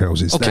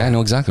warehouses. Okay, I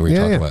know exactly what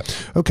you're talking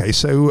about. Okay,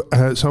 so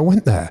I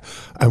went there,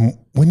 and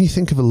when you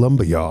think of a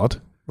lumber yard,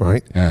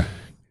 right? Yeah.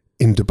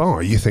 In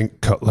Dubai, you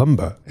think cut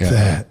lumber. Yeah.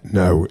 There,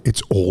 no,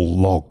 it's all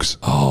logs.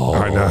 Oh,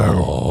 I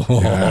know.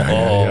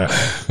 Yeah.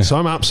 So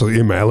I'm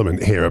absolutely in my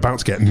element here, about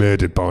to get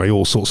murdered by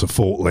all sorts of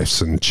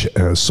forklifts and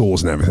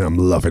saws and everything. I'm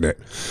loving it.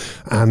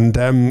 And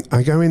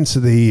I go into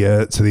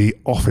the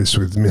office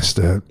with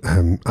Mr.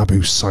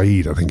 Abu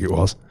Saeed, I think it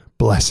was.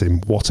 Bless him,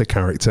 what a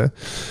character.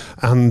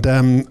 And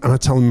I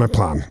tell him my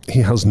plan. He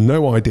has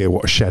no idea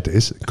what a shed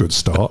is. Good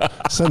start.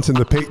 Sent him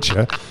the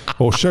picture,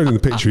 or showed him the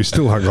picture. He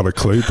still hadn't got a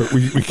clue, but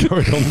we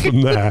carried on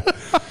from there.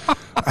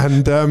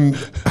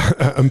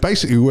 And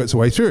basically we worked our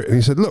way through it. And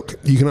he said, look,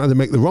 you can either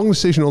make the wrong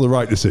decision or the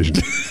right decision.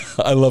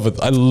 I love it.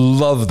 I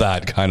love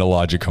that kind of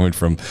logic coming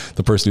from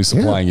the person who's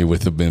supplying you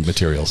with the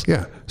materials.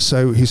 Yeah.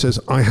 So he says,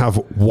 I have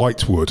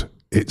white wood.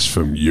 It's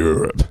from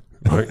Europe.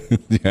 Right?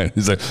 Yeah,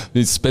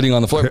 he's spitting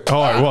on the floor.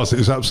 Oh, it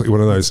was absolutely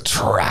one of those.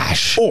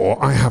 Trash. Or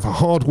I have a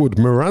hardwood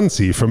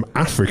Meranti from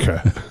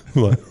Africa.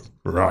 Like,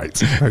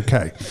 right,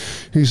 okay.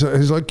 He's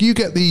like, you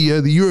get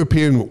the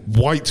European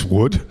white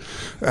wood,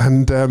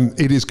 and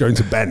it is going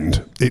to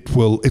bend. It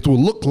will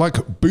look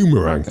like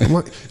boomerang. I'm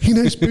like, he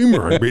knows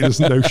boomerang, but he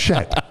doesn't know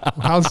shed.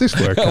 How does this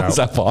work out? How is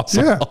that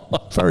possible? Yeah,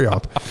 very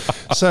odd.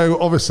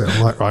 So obviously,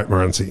 I'm like, right,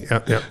 Meranti,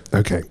 yeah,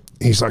 okay.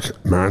 He's like,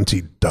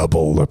 Meranti,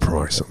 double the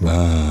price. I'm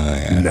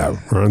like, no,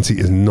 Meranti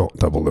is not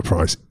double the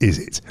price, is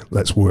it?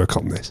 Let's work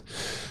on this.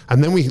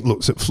 And then we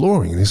looked at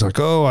flooring, and he's like,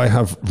 oh, I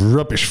have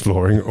rubbish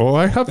flooring, or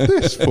I have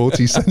this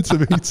 40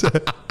 centimetre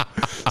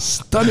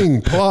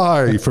stunning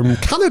ply from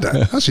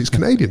Canada. Actually, it's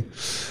Canadian.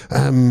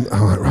 I'm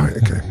like, right,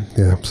 okay.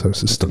 Yeah, so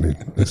it's a stunning.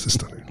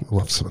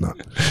 We'll have some of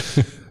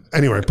that.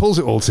 Anyway, pulls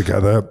it all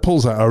together,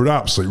 pulls out an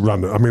absolute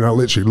random. I mean, I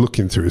literally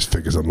looking through his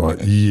figures, I'm like,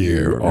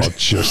 you are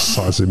just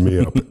sizing me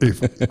up.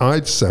 If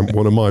I'd sent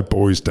one of my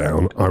boys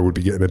down, I would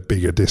be getting a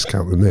bigger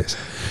discount than this.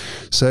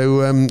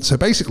 So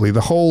basically,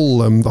 the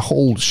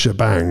whole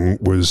shebang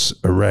was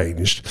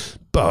arranged.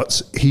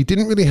 But he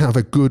didn't really have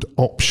a good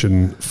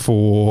option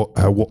for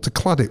what to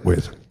clad it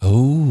with.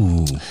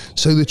 Oh.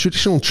 So the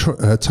traditional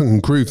tongue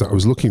and groove that I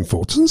was looking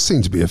for doesn't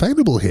seem to be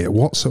available here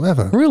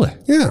whatsoever. Really?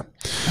 Yeah.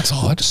 That's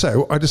odd.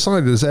 So I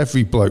decided, as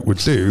every bloke would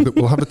do, that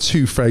we'll have a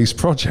two-phase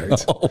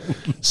project.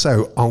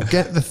 So I'll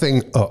get the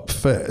thing up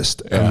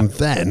first, and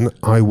then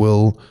I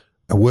will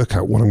work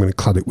out what I'm going to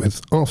clad it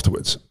with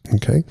afterwards.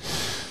 Okay.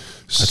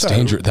 That's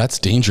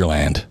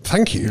Dangerland.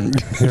 Thank you.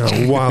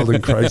 Wild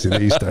and crazy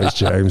these days,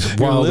 James.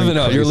 You're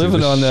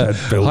living on the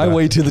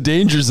highway to the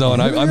danger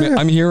zone.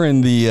 I'm hearing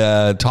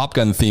the Top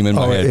Gun theme in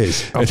my head. It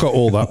is. I've got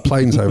all that.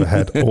 Planes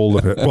overhead, all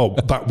of it. Well,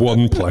 that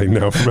one plane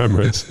now from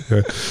Emirates.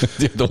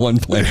 The one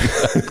plane.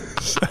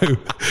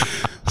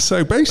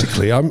 So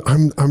basically, I'm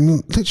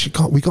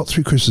literally we got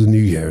through Christmas and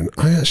New Year, and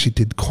I actually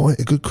did quite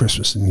a good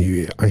Christmas and New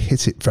Year. I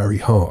hit it very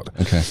hard.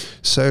 Okay.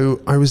 So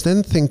I was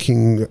then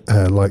thinking,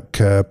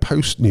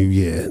 post New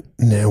Year,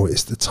 now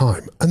is the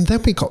time. And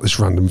then we got this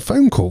random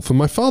phone call from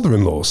my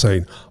father-in-law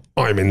saying,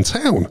 "I'm in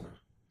town."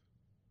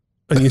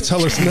 And you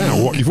tell us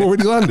now what, you've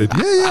already landed?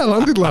 Yeah, I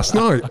landed last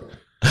night.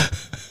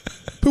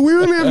 But we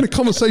were only having a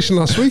conversation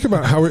last week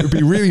about how it would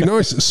be really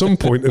nice at some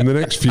point in the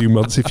next few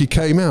months if you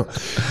came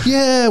out.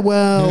 Yeah,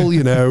 well,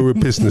 a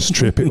business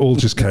trip. It all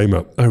just came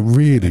up. Oh,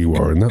 really,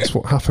 Warren? That's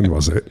what happened,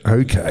 was it?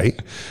 Okay.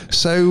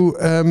 So,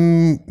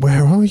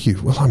 where are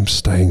you? Well, I'm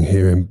staying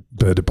here in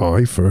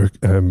Dubai for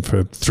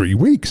 3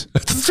 weeks.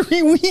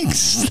 3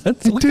 weeks?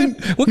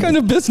 What kind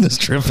of business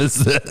trip is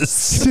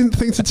this? You didn't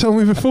think to tell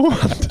me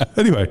beforehand.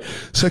 Anyway,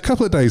 so a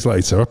couple of days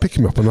later, I pick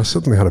him up and I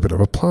suddenly had a bit of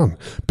a plan.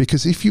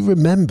 Because if you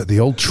remember the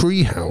old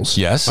tree house,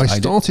 yes, I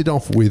started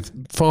off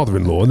with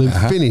father-in-law and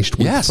then finished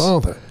with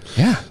father.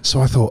 Yeah.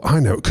 So I thought, I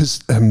know,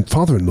 because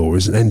father-in-law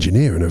is an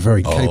engineer and a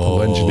very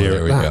capable engineer there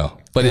at we that. Go.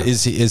 But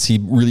is he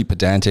really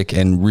pedantic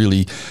and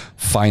really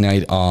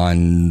finite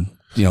on...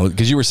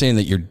 because you were saying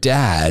that your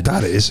dad...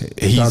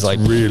 That's like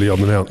really on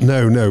the nail.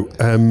 No.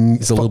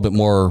 He's a little bit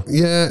more...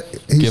 Yeah,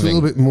 he's giving. a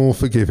little bit more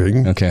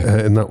forgiving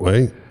in that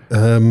way.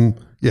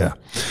 Yeah.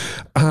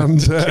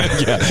 And,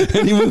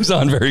 and he moves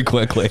on very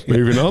quickly.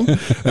 Moving on.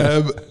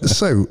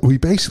 So we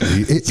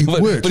basically, it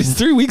worked. But it's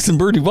 3 weeks in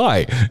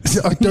Dubai.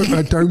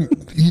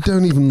 You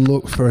don't even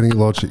look for any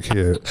logic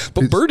here.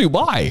 But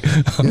Dubai.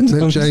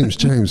 No,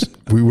 James,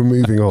 we were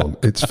moving on.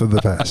 It's for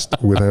the best,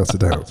 without a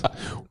doubt.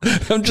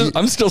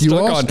 I'm still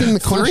stuck on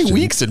 3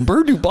 weeks in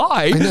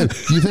Dubai. I know.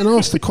 You then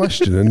ask the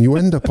question and you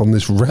end up on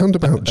this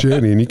roundabout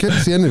journey and you get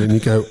to the end of it and you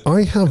go,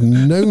 I have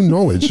no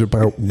knowledge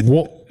about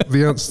what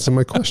the answer to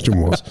my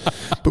question was,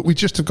 but we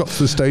just have got to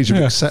the stage of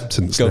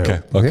acceptance now. Okay.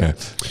 Yeah?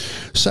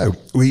 So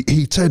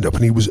he turned up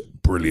and he was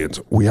brilliant.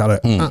 We had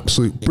an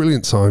absolute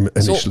brilliant time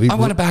initially. So I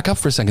want to back up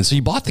for a second. So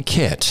you bought the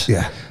kit.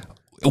 Yeah.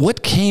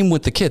 What came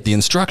with the kit? The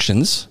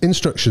instructions?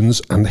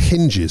 Instructions and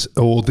hinges,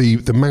 or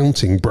the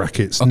mounting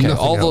brackets. Okay,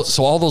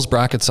 all those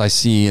brackets I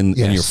see in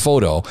your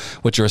photo,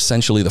 which are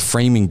essentially the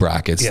framing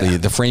brackets,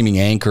 the framing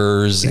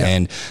anchors,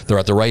 and they're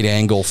at the right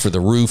angle for the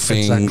roofing.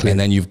 Exactly. And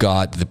then you've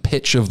got the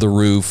pitch of the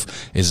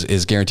roof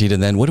is guaranteed.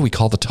 And then what do we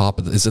call the top?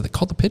 Is it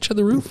called the pitch of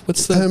the roof?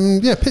 What's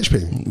the pitch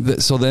beam?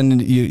 So then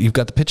you've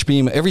got the pitch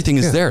beam. Everything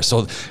is there.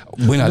 So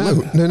when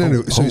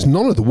no. So it's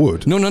none of the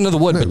wood. No, none of the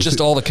wood, but just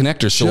all the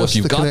connectors. So if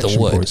you've got the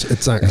wood,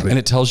 points. Exactly. And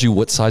it tells you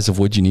what size of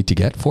wood you need to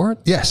get for it?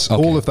 Yes,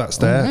 all of that's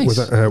there,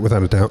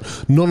 without a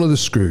doubt. None of the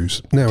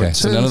screws. Now, it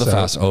turns none of the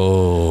fast.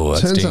 Oh,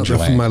 that's turns out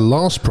that for my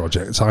last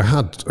project, I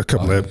had a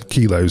couple of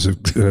kilos of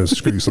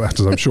screws left,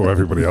 as I'm sure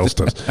everybody else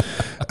does.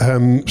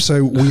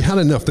 So we had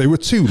enough. They were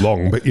too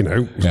long, but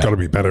it's got to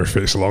be better if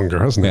it's longer,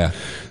 hasn't it? Yeah.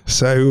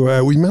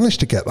 So we managed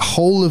to get the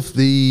whole of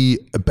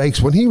the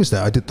base. When he was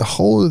there, I did the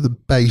whole of the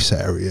base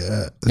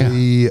area,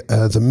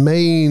 the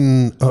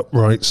main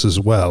uprights as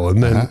well,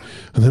 and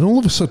then all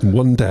of a sudden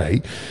one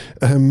day,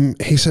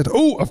 he said,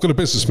 "Oh, I've got a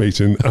business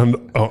meeting," and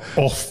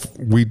off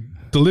we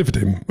delivered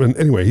him. And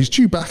anyway, he's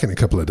due back in a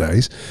couple of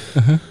days.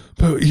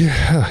 But he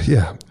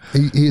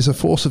is a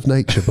force of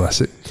nature,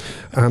 bless it.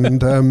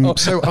 And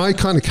so I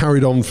kind of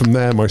carried on from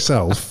there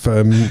myself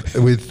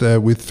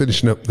with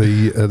finishing up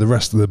the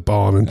rest of the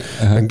barn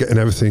and getting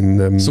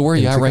everything. So where are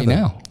you at right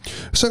now?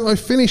 So I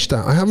finished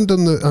that. I haven't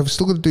done I've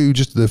still got to do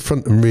just the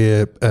front and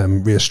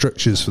rear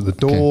structures for the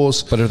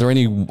doors. Okay. But are there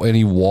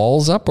any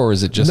walls up, or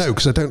is it just? No,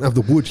 because I don't have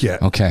the wood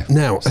yet. Okay.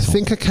 Now I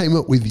think I came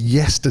up with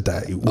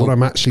yesterday what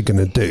I'm actually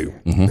going to do.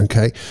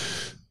 Okay.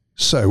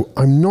 So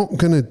I'm not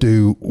going to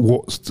do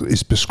what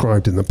is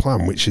prescribed in the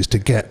plan, which is to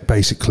get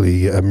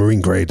basically a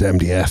marine grade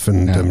MDF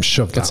and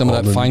shove that on. Get some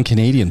of that fine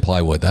Canadian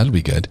plywood. That'll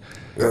be good.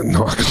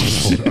 No, I can't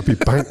afford it. I'd be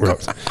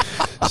bankrupt.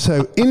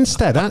 So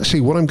instead,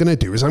 actually, what I'm going to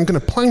do is I'm going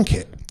to plank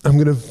it. I'm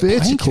going to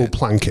vertical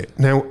plank it.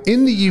 Now,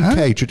 in the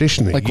UK,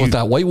 traditionally... Like with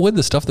that white wood,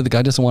 the stuff that the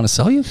guy doesn't want to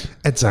sell you?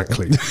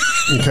 Exactly.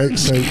 Okay,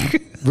 so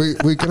we're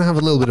going to have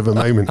a little bit of a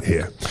moment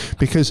here.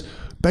 Because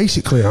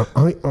basically,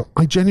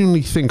 I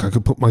genuinely think I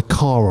could put my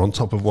car on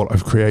top of what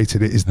I've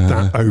created. It is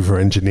that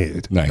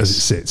over-engineered as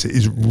it sits. It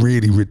is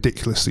really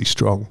ridiculously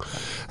strong.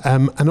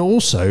 And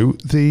also,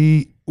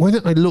 the when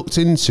I looked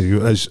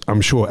into, as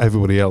I'm sure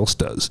everybody else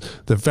does,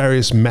 the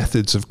various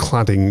methods of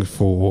cladding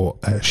for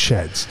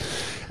sheds,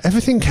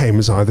 everything came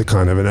as either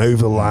kind of an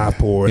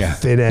overlap or a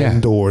thin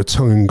end or a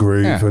tongue and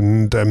groove,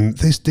 and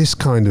this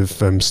kind of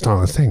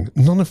style of thing,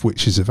 none of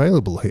which is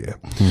available here.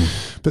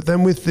 But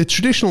then with the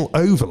traditional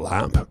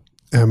overlap,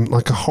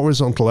 like a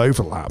horizontal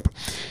overlap,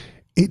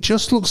 it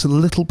just looks a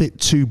little bit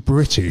too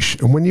British.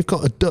 And when you've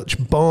got a Dutch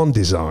barn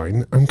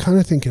design, I'm kind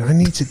of thinking I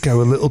need to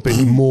go a little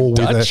bit more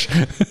Dutch.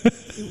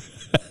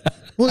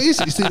 Well,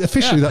 it's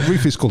officially that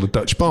roof is called a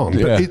Dutch barn,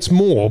 but it's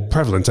more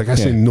prevalent, I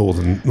guess, in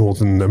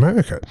Northern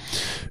America.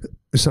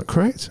 Is that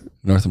correct?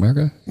 North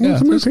America?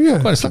 North America,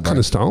 yeah. Quite it's that kind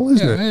of style,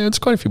 isn't it? Yeah, it's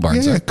quite a few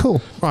barns. Yeah,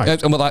 cool.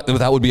 Right. And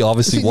that would be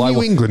obviously why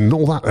New England and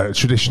all that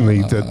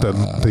traditionally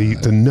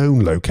the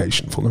known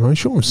location for them. I'm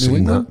sure I've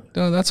seen that.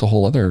 That's a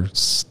whole other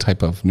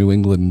type of New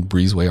England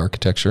breezeway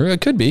architecture. It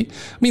could be.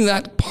 I mean,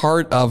 that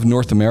part of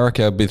North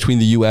America between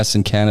the U.S.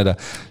 and Canada.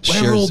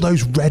 Where are all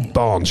those red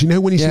barns? You know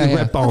when you see the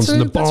red barns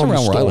and the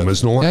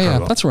barnstormers and all that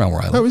kind of that's around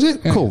where I live. Oh, is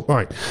it? Yeah. Cool.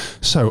 Right.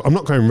 So I'm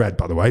not going red,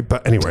 by the way,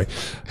 but anyway.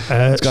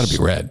 It's got to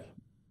be red.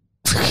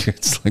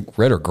 It's like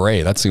red or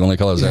gray. That's the only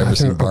colors I've ever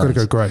seen. I've got to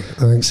go grey.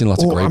 I've seen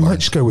lots of grey. I might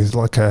just go with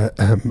like a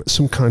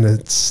some kind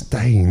of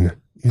stain.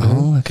 You know?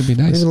 Oh, that could be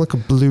nice. Maybe like a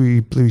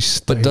bluey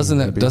stain. But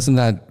doesn't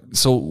that?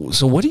 So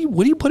what are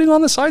you putting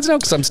on the sides now?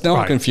 Because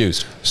I'm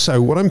confused.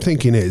 So what I'm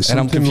thinking is, and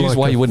I'm confused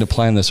why you wouldn't have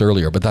planned this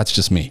earlier. But that's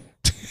just me.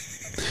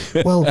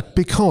 Well,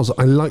 because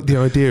I like the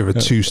idea of a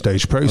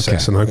two-stage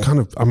process, and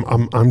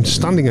I'm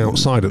standing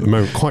outside at the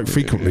moment quite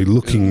frequently,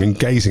 looking and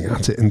gazing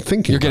at it and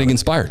thinking. You're getting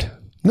inspired.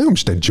 No, I'm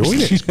just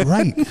enjoying it. It's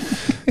great.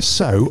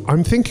 So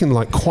I'm thinking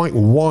like quite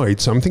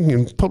wide. So I'm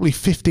thinking probably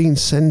 15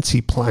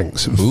 centi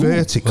planks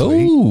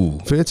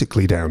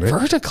vertically down it.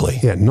 Vertically?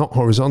 Yeah, not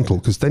horizontal,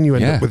 because then you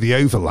end up with the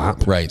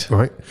overlap. Right.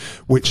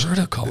 Which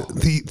vertical.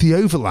 The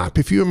overlap,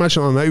 if you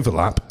imagine an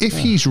overlap, if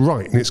he's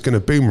right and it's going to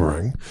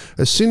boomerang,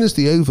 as soon as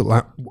the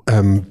overlap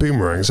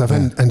boomerangs, I've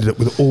ended up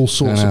with all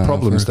sorts of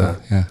problems there.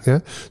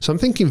 Yeah. So I'm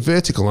thinking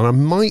vertical, and I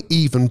might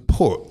even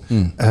put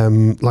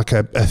like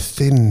a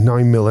thin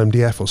 9mm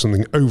MDF or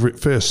something over it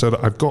first, so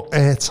that I've got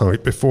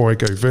airtight before I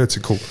go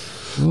vertical.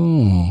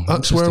 Ooh,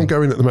 that's where I'm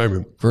going at the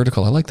moment.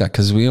 Vertical, I like that,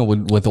 because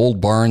with old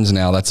barns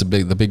now, that's the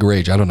big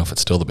rage. I don't know if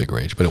it's still the big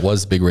rage, but it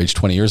was the big rage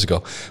 20 years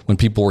ago when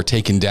people were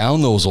taking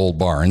down those old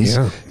barns.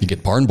 You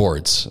get barn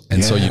boards,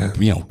 and so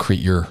you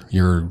create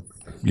your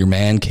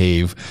man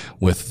cave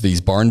with these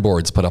barn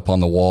boards put up on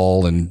the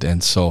wall,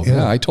 and so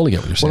I totally get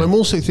what you're saying. Well, I'm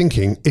also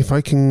thinking if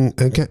I can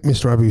get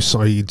Mr. Abu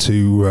Saeed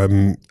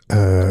to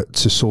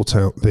sort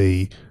out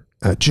the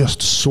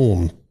just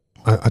sawn.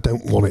 I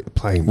don't want it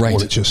plain. I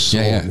want it just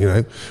sawn, you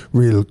know,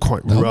 real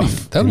quite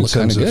rough in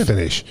terms of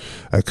finish.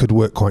 Could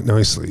work quite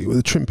nicely with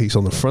a trim piece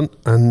on the front,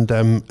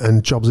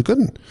 and jobs are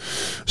good.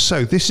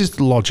 So this is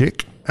the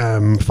logic.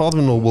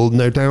 Father-in-law will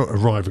no doubt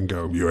arrive and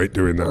go, "You ain't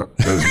doing that."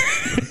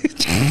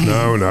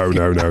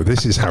 No.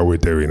 This is how we're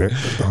doing it.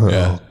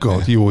 Oh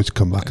God, you always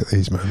come back at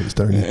these moments,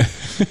 don't you?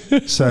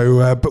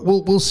 So, but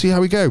we'll see how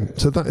we go.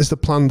 So that is the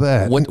plan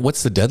there.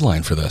 What's the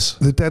deadline for this?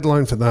 The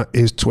deadline for that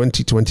is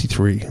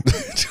 2023.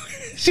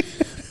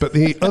 But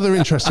the other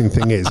interesting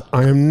thing is,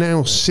 I am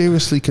now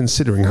seriously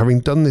considering,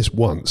 having done this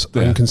once,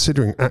 I'm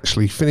considering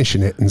actually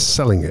finishing it and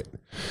selling it.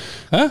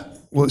 Huh?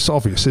 Well, it's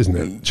obvious, isn't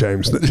it,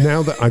 James, that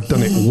now that I've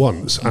done it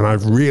once and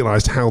I've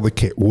realised how the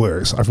kit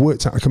works, I've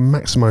worked out I can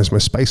maximise my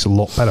space a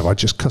lot better by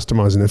just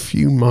customising a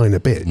few minor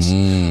bits.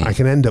 I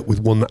can end up with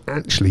one that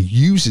actually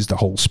uses the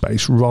whole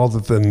space rather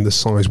than the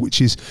size,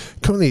 which is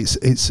currently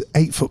it's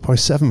 8 foot by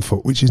 7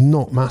 foot, which is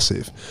not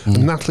massive.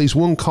 And Natalie's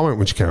one comment,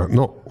 which came out,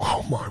 not,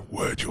 "Oh my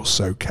word, you're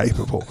so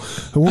capable."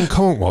 The one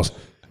comment was,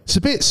 "It's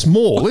a bit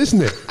small,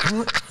 isn't it?"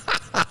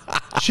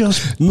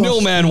 Just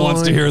no man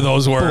wants to hear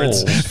those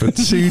words for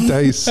 2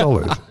 days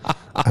solid,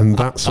 and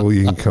that's all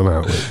you can come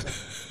out with.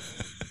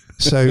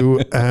 So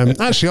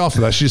actually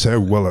after that she said, "Oh,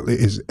 well, it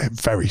is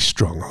very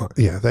strong."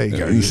 Yeah, there you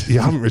go. You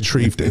haven't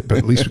retrieved it, but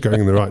at least we're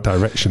going in the right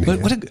direction here.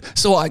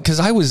 Because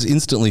I was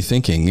instantly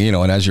thinking, you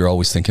know, and as you're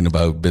always thinking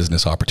about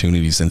business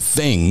opportunities and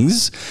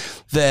things,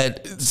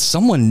 that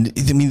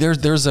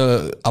there's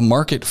a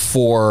market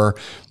for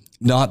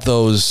not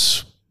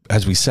those,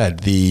 as we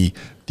said, the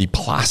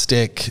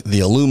plastic, the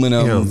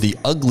aluminum, the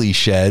ugly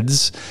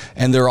sheds,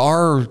 and there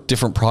are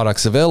different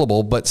products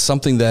available, but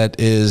something that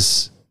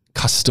is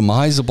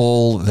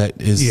customizable,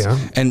 that is,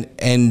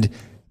 and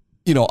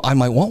you know, I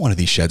might want one of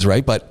these sheds,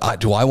 right? But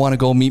do I want to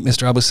go meet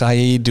Mr. Abu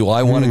Saeed? Do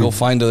I want to go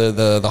find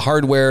the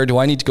hardware? Do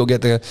I need to go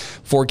get the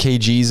 4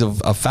 kgs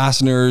of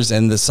fasteners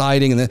and the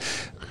siding and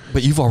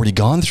But you've already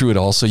gone through it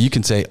all, so you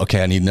can say,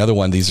 okay, I need another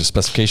one. These are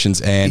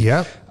specifications, and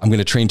I'm going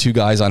to train 2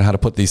 guys on how to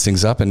put these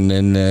things up, and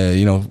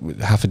in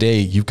half a day,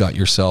 you've got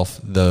yourself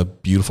the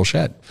beautiful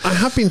shed. I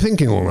have been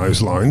thinking along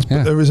those lines,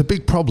 but there is a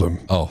big problem.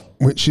 Oh.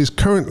 which is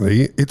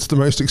currently, it's the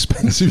most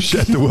expensive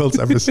shed the world's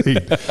ever seen.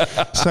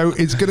 So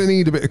it's going to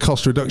need a bit of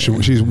cost reduction,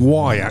 which is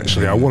why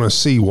actually I want to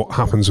see what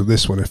happens with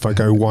this one if I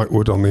go white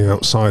wood on the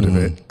outside of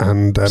it.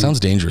 And sounds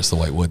dangerous, the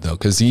white wood, though,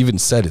 because he even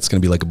said it's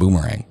going to be like a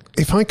boomerang.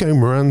 If I go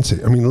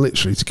Meranti, I mean,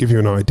 literally, to give you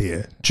an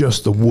idea,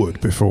 just the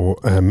wood before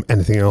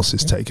anything else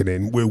is taken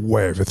in, we're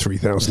way over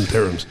 3,000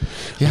 dirhams.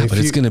 Yeah, but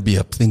it's going to be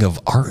a thing of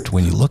art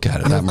when you look at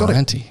it, that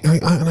Meranti.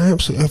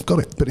 I've got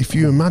it. But if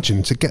you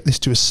imagine, to get this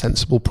to a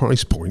sensible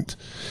price point,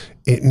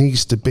 it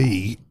needs to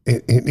be,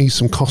 it needs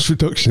some cost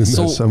reduction in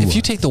there somewhere. If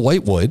you take the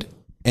white wood,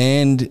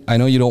 and I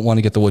know you don't want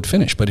to get the wood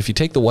finished, but if you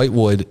take the white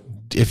wood,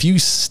 if you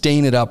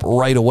stain it up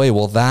right away,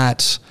 well,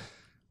 that...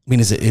 I mean,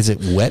 is it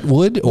wet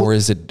wood or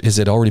is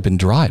it already been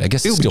dried? I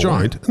guess it'll it's still be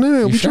dried. Wet. No,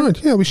 it'll be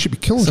dried. Yeah, we should be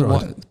kiln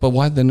dried. But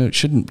why then? It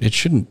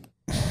shouldn't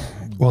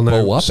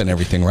blow up and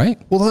everything,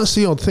 right? Well, that's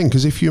the odd thing,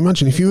 because if you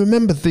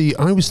remember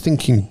I was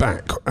thinking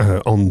back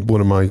on one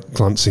of my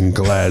glancing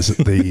glares at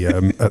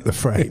the at the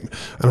frame,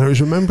 and I was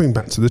remembering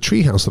back to the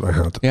treehouse that I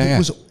had. It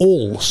was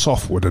all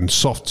softwood and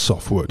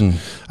softwood,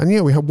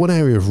 and we had one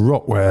area of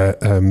rot where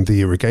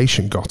the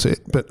irrigation got it,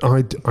 but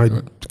I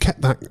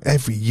kept that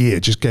every year,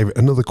 just gave it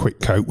another quick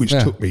coat, which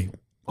took me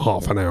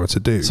half an hour to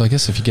do. So I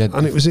guess if you get...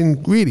 And it was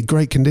in really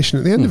great condition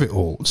at the end of it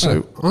all.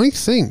 So I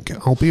think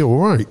I'll be all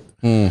right.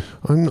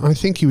 I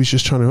think he was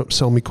just trying to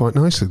upsell me quite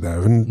nicely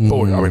there. And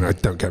boy, I mean,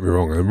 don't get me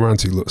wrong,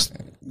 Meranti looks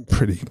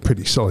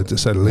pretty solid to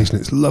say the least,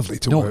 and it's lovely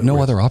to work with.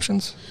 No other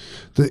options?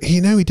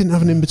 He didn't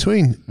have an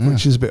in-between,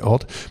 which is a bit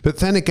odd. But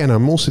then again,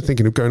 I'm also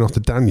thinking of going off to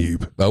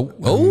Danube.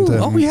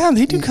 Yeah,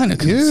 they do kind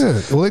of... Yeah,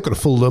 well, they've got a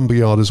full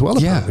lumberyard as well,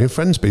 apparently. A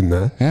friend's been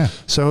there. Yeah.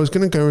 So I was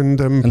going to go and...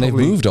 and they've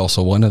moved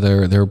also. One of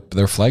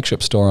their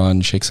flagship store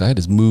on Sheikh Zayed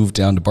has moved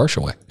down to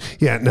Barshaway.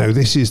 Yeah, no,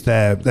 this is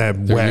their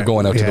you're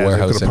going out to the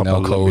warehouse and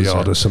now close.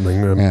 Or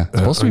something. It's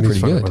supposed to be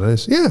pretty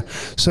good. Yeah.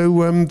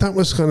 So that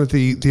was kind of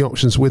the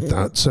options with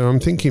that. So I'm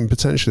thinking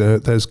potentially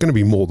there's going to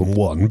be more than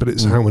one, but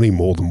it's how many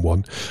more than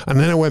one? And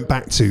then I went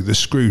back to the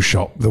screw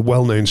shop, the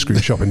well-known screw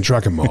shop in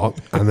Dragon Mart,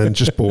 and then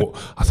just bought.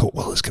 I thought,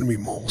 well, there's going to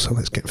be more, so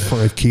let's get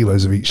 5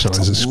 kilos of each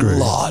size of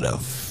screw.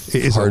 It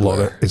is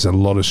hardware. It's a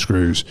lot of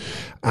screws,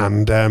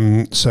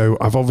 and so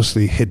I've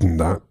obviously hidden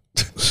that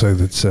so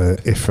that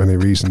if for any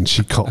reason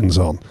she cottons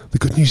on. The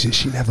good news is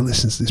she never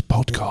listens to this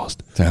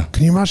podcast. Yeah.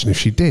 Can you imagine if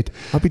she did?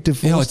 I'd be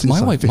divorced.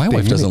 My wife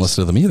doesn't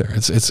listen to them either.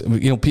 It's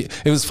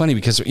it was funny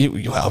because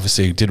you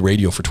obviously did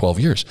radio for 12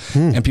 years,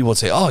 and people would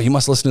say, "Oh, you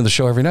must listen to the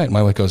show every night." And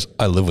my wife goes,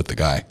 "I live with the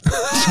guy."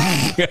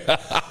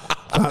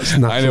 That's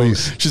naturally.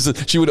 She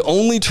said she would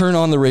only turn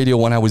on the radio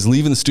when I was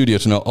leaving the studio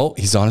to know, oh,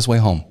 he's on his way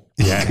home.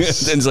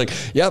 Yes. And it's like,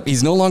 yep,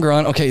 he's no longer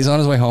on. Okay, he's on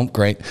his way home.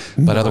 Great.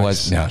 But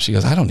otherwise, no, she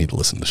goes, I don't need to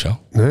listen to the show.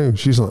 No,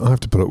 she's like, I have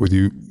to put up with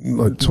you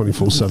like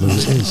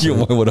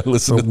 24/7. Why would I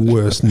listen to the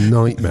worst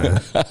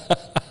nightmare?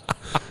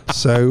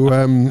 So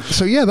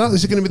yeah, that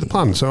is going to be the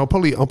plan. So I'll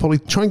probably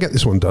try and get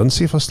this one done,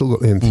 see if I still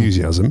got the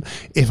enthusiasm.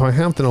 If I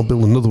have, then I'll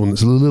build another one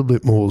that's a little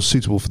bit more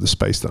suitable for the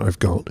space that I've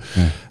got.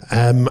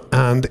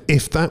 And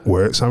if that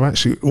works, I've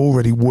actually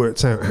already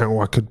worked out how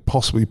I could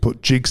possibly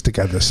put jigs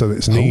together so that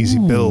it's an easy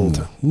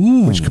build,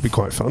 which could be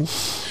quite fun.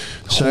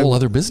 Whole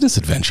other business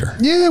adventure.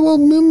 Yeah, well,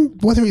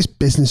 whether it's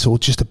business or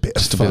just a bit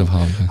of fun.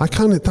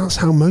 Hobby. That's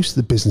how most of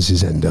the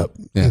businesses end up.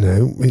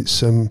 Yeah.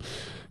 It's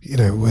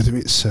whether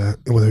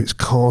it's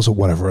cars or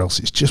whatever else,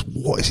 it's just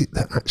what is it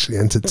that actually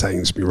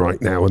entertains me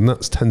right now, and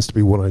that tends to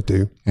be what I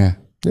do. Yeah,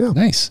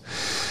 nice.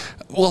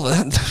 Well,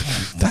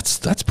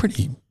 that's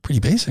pretty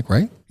basic,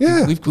 right?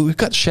 Yeah, we've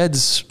got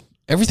sheds.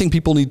 Everything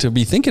people need to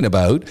be thinking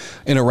about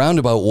in a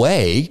roundabout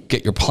way.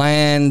 Get your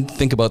plan.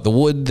 Think about the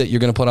wood that you're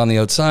going to put on the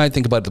outside.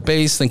 Think about the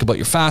base. Think about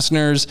your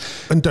fasteners.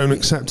 And don't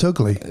accept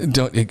ugly. And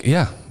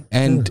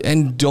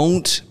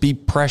don't be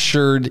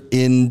pressured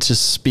into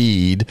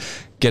speed.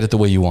 Get it the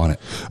way you want it.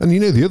 And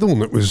the other one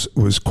that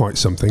was quite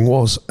something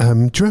was, do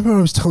you remember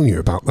I was telling you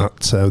about that,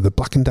 the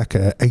Black &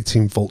 Decker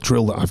 18-volt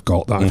drill that I've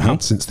got, that I've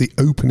had since the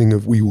opening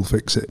of We Will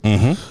Fix It?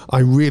 I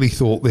really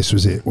thought this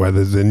was it,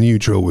 whether the new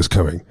drill was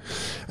coming.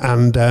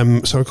 And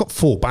so I've got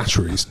 4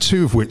 batteries,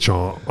 2 of which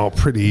are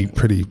pretty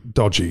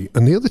dodgy,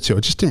 and the other 2 I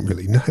just didn't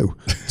really know.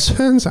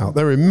 Turns out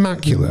they're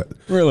immaculate.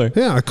 Really?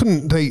 Yeah, I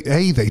couldn't,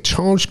 they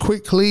charged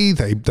quickly,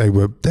 they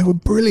were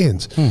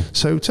brilliant.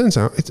 So it turns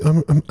out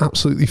I'm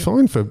absolutely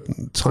fine for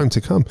time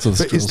to come. So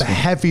but it's the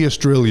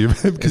heaviest drill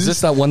you've ever... Is this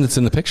that one that's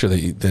in the picture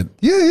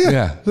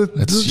Yeah.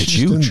 It's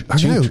huge.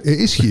 I know, it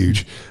is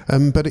huge.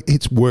 But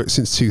it's worked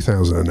since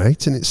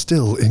 2008 and it's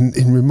still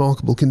in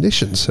remarkable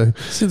condition. So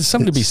there's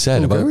something to be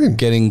said about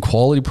getting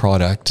quality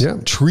product,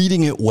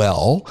 treating it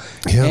well,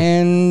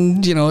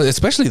 and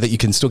especially that you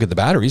can still get the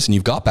batteries, and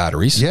you've got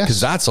batteries, because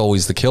that's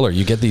always the killer.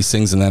 You get these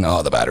things and then,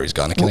 the battery's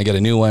gone. Can I get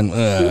a new one?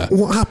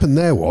 What happened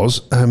there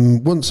was,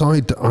 once I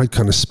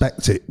kind of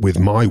spec'd it with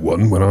my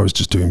one when I was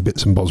just doing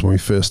bits and bobs when we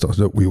first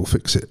started up We Will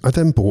Fix It, I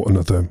then bought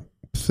another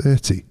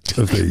 30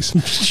 of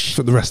these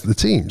for the rest of the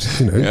teams,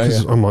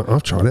 because I'm like,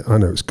 I've tried it, I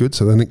know it's good,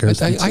 so then it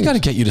goes I got to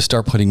get you to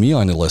start putting me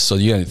on the list, so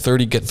you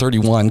get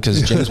 31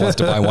 because James wants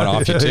to buy one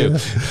off you too.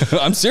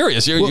 I'm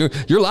serious.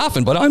 You're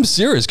laughing, but I'm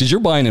serious because you're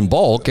buying in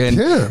bulk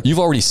and you've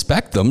already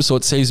spec'd them, so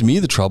it saves me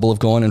the trouble of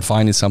going and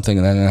finding something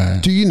and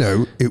then do you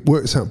know it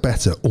works out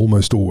better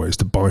almost always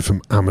to buy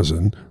from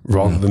Amazon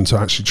rather than to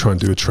actually try and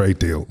do a trade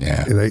deal.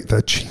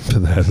 They're cheaper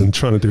there than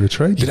trying to do a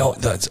trade deal.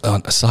 That's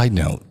on a side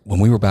note, when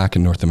we were back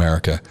in North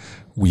America,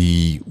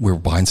 we were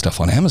buying stuff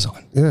on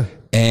Amazon. Yeah.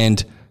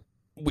 And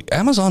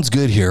Amazon's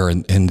good here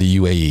in the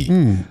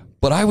UAE,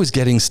 but I was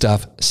getting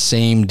stuff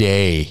same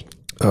day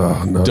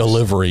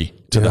delivery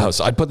to the house.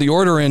 I'd put the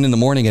order in the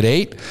morning at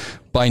 8.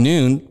 By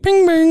noon,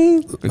 bing,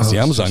 bing, it's the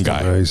Amazon guy.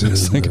 Amazing,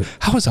 it's like,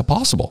 how is that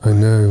possible? I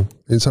know.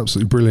 It's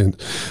absolutely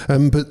brilliant.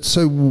 But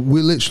so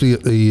we're literally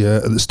at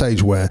the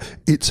stage where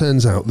it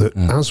turns out that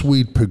as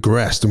we'd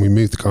progressed and we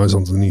moved the guys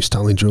onto the new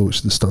Stallion drill, which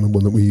is the standard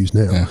one that we use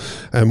now,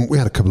 we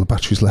had a couple of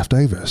batteries left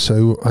over.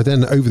 So I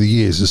then, over the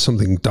years, as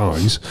something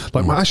dies,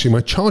 like my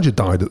charger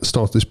died at the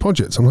start of this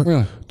project. So I'm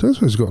like, don't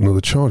suppose we've got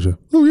another charger?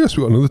 Oh yes,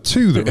 we've got another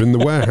 2 that are in the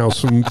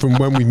warehouse from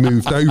when we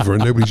moved over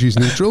and nobody's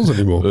using these drills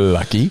anymore.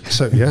 Lucky.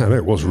 So yeah,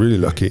 it was really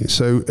lucky.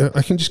 So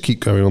I can just keep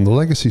going on the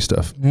legacy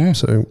stuff.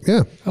 So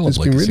yeah, it's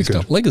been really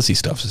good. Legacy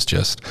stuff is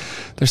just,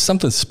 there's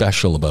something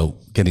special about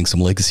getting some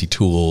legacy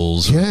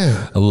tools,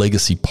 a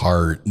legacy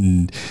part,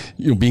 and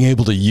being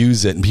able to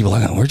use it. And people are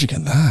like, where'd you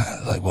get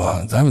that? Like,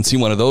 well, I haven't seen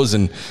one of those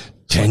in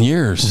 10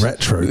 years.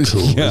 Retro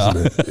tool, isn't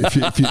it?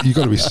 If you've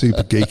got to be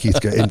super geeky to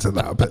get into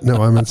that. But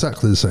no, I'm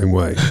exactly the same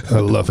way. I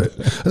love it.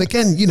 And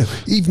again,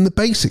 even the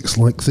basics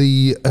like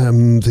the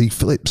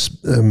Phillips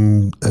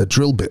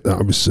drill bit that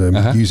I was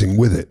using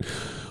with it,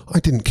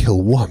 I didn't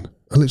kill one.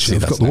 I literally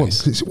have got the one.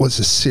 It was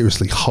a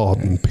seriously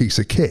hardened piece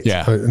of kit,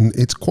 and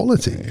it's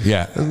quality.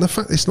 And the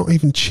fact it's not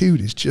even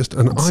chewed is just.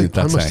 And I must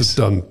have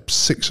done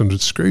 600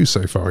 screws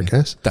so far, I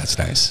guess. That's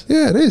nice.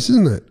 Yeah, it is,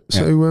 isn't it?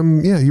 So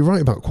you're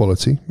right about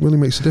quality. Really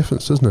makes a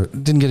difference, doesn't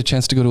it? Didn't get a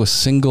chance to go to a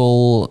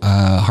single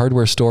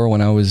hardware store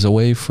when I was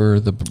away for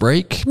the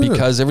break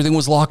because everything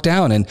was locked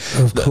down, and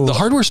the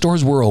hardware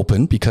stores were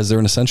open because they're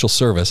an essential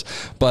service.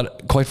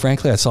 But quite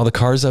frankly, I saw the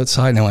cars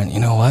outside, and I went, you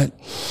know what?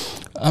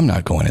 I'm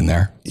not going in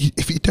there.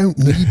 If you don't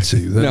need to,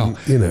 then,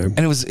 And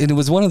it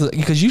was one of the,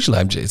 because usually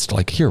it's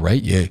like here, right?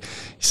 You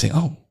say,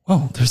 oh,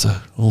 there's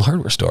a little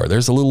hardware store.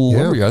 There's a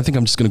little, I think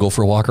I'm just going to go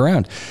for a walk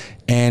around.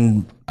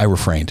 And I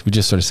refrained. We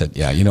just sort of said,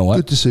 you know what?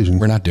 Good decision.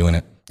 We're not doing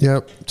it. Yeah,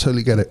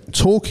 totally get it.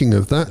 Talking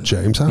of that,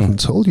 James, I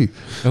haven't told you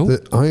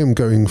that I am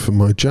going for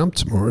my jab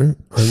tomorrow.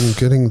 I'm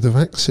getting the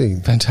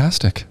vaccine.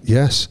 Fantastic.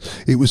 Yes.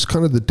 It was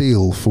kind of the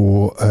deal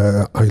for,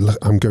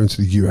 I'm going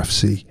to the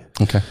UFC.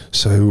 Okay.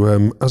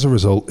 So as a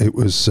result, it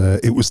was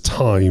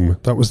time.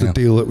 That was the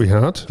deal that we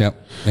had.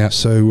 Yeah.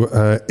 So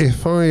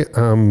if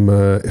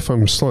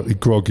I'm slightly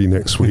groggy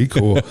next week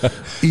or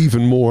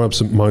even more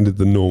absent-minded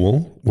than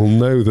normal, we'll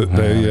know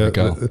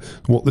that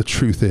what the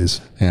truth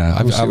is. Yeah,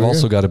 I've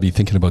also got to be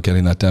thinking about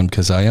getting that done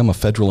because I am a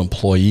federal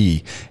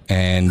employee,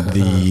 and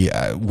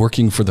the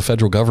working for the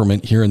federal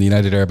government here in the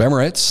United Arab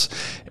Emirates.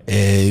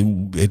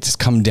 It's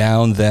come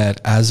down that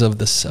as of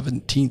the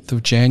 17th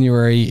of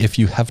January, if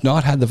you have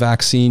not had the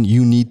vaccine,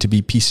 you need to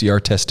be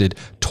PCR tested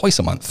twice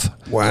a month.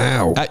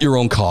 Wow. At your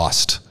own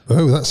cost.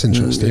 Oh, that's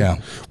interesting. Yeah.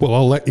 Well,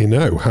 I'll let you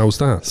know. How's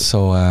that?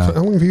 So, how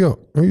long have you got?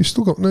 Oh, you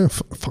still got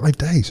 5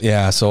 days.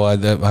 Yeah. So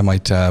I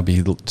might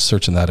be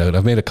searching that out.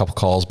 I've made a couple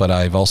calls, but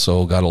I've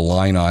also got a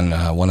line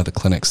on one of the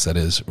clinics that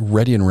is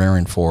ready and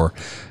raring for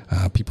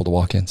people to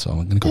walk in. So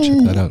I'm going to go check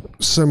that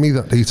out. Send me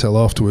that detail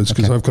afterwards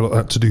because I've got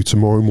that to do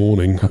tomorrow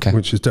morning,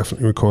 which is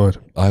definitely required.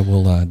 I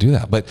will do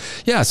that. But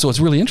yeah, so it's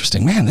really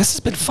interesting. Man, this has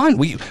been fun.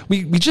 We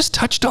just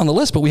touched on the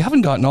list, but we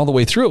haven't gotten all the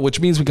way through it,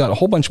 which means we got a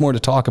whole bunch more to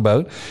talk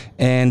about.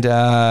 And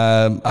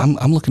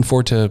I'm looking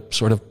forward to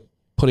sort of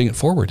putting it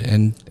forward,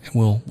 and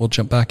we'll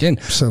jump back in.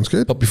 Sounds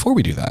good. But before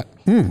we do that,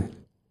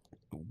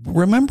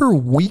 remember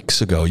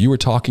weeks ago you were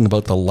talking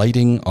about the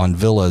lighting on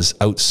villas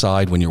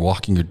outside when you're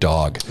walking your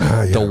dog,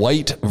 the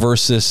white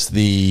versus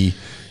the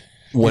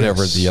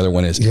whatever the other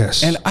one is.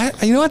 Yes. And I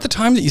at the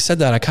time that you said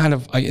that,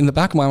 I in the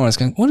back of my mind I was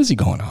going, what is he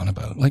going on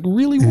about? Like,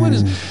 really, what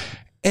is?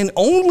 And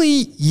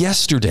only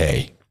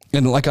yesterday.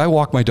 And like I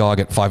walk my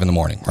dog at 5 a.m,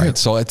 right? Yeah.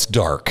 So it's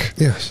dark.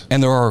 Yes.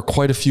 And there are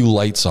quite a few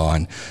lights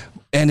on.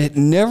 And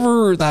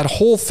that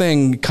whole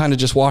thing kind of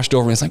just washed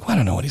over me. It's like, well, I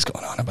don't know what he's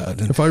going on about.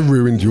 And, if I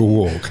ruined your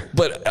walk.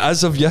 But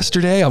as of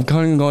yesterday, I'm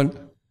kind of going,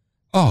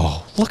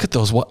 oh, look at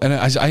those. And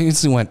I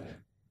instantly went,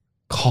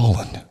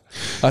 Colin.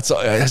 I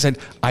said,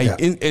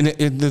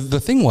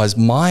 the thing was,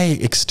 my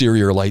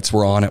exterior lights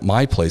were on at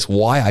my place.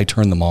 Why I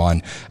turned them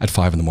on at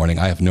 5 a.m,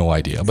 I have no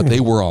idea. But they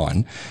were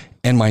on.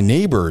 And my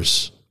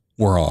neighbors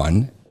were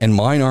on. And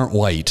mine aren't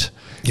white.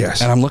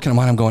 Yes. And I'm looking at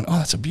mine, I'm going, oh,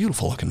 that's a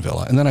beautiful looking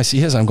villa. And then I see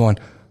his, I'm going,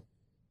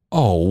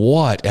 oh,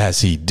 what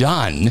has he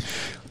done?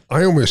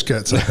 I almost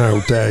get to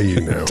how dare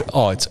you now.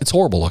 Oh, it's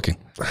horrible looking.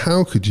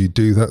 How could you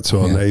do that to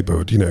our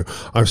neighborhood? You know,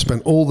 I've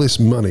spent all this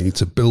money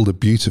to build a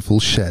beautiful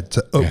shed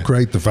to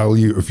upgrade the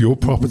value of your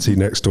property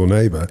next door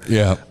neighbor.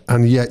 Yeah.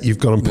 And yet you've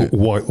gone and put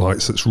white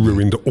lights that's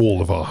ruined all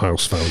of our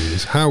house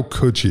values. How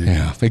could you?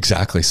 Yeah,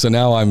 exactly. So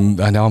now I'm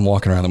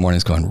walking around in the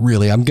mornings going,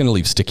 really, I'm going to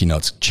leave sticky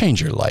notes.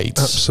 Change your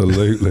lights.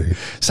 Absolutely.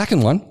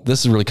 Second one, this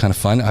is really kind of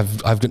fun.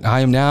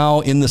 I am now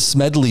in the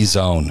Smedley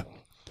zone.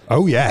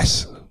 Oh,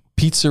 yes.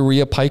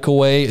 Pizzeria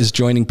Pikeaway is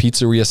joining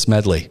Pizzeria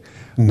Smedley.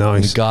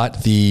 Nice. We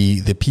got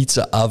the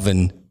pizza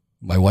oven.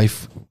 My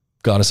wife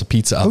got us a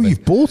pizza oven. Oh,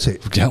 you've bought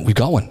it? Yeah, we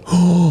got one.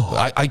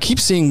 I keep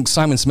seeing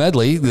Simon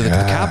Smedley, the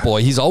cat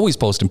boy. He's always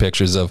posting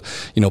pictures of,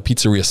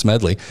 Pizzeria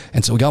Smedley.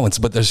 And so we got one.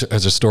 But there's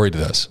a story to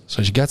this.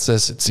 So she gets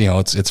this.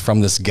 It's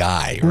from this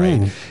guy,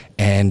 right?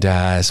 And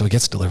so it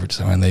gets delivered to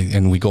someone,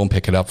 and we go and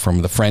pick it up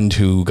from the friend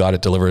who got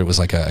it delivered. It was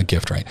like a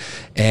gift, right?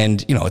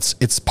 And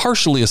it's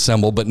partially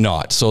assembled, but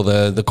not. So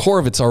the core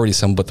of it's already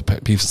assembled, but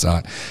the piece is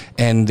not.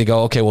 And they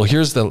go, okay, well,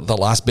 here's the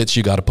last bits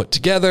you got to put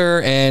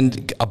together,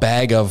 and a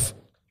bag of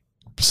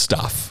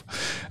stuff.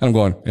 And I'm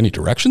going, any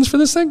directions for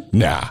this thing?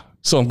 Nah.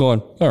 So I'm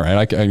going, all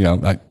right,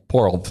 I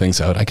pour all the things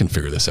out. I can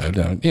figure this out,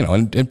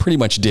 and pretty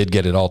much did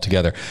get it all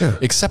together. Yeah.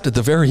 Except at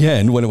the very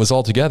end, when it was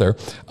all together,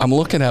 I'm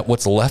looking at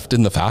what's left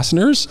in the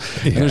fasteners,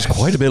 and there's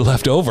quite a bit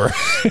left over.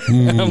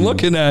 And I'm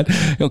looking at,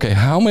 okay,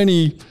 how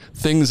many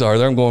things are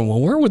there? I'm going, well,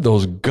 where would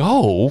those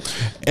go?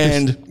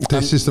 And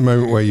this is the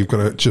moment where you've got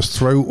to just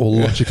throw all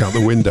logic out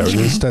the window and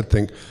instead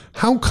think,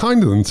 how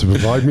kind of them to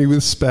provide me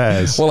with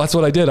spares. Well, that's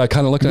what I did. I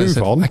kind of looked at it and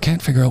said, I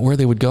can't figure out where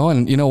they would go.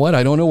 And you know what?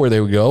 I don't know where they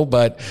would go,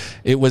 but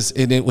it was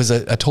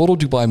a total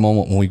Dubai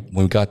moment when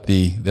we got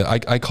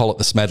I call it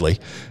the Smedley.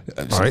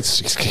 Right.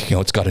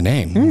 It's got a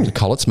name. We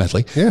call it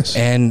Smedley. Yes.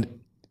 And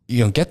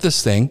get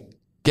this thing,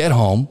 get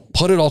home,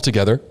 put it all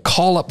together,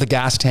 call up the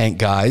gas tank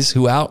guys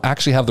who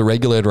actually have the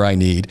regulator I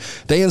need.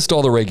 They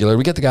install the regulator.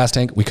 We get the gas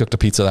tank. We cooked a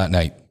pizza that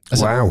night.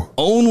 Wow.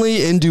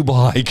 Only in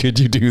Dubai could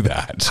you do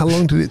that. How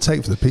long did it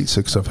take for the pizza?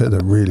 Because I've heard they're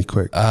really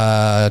quick.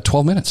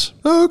 12 minutes.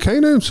 Oh,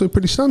 okay. No, so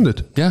pretty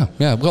standard. Yeah.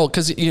 Well,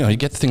 because, you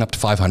get the thing up to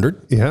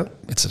 500. Yeah.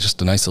 It's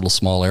just a nice little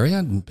small area,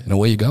 and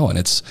away you go. And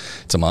it's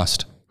a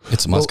must.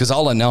 It's a must. Because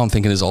now I'm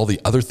thinking is all the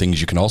other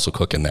things you can also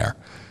cook in there.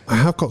 I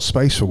have got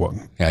space for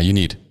one. Yeah, you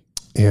need.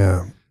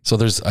 Yeah. So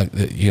there's,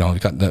 we've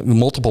got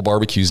multiple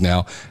barbecues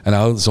now, and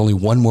now there's only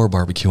one more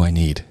barbecue I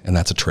need, and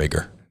that's a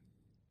Traeger.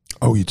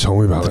 Oh, you told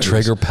me about the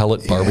Traeger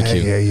pellet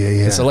barbecue.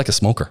 Yeah. It's like a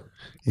smoker,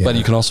 but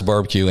you can also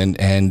barbecue.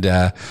 And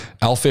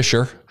Al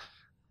Fisher,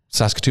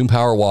 Saskatoon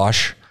Power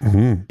Wash,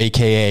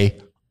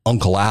 AKA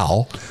Uncle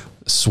Al,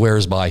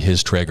 swears by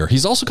his Traeger.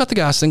 He's also got the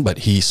gas thing, but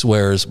he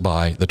swears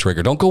by the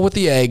Traeger. Don't go with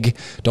the egg.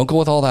 Don't go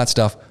with all that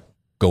stuff.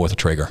 Go with a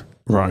Traeger.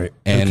 Right.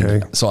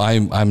 And so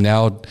I'm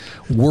now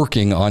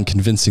working on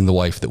convincing the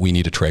wife that we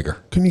need a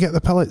Traeger. Can you get the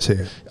pellets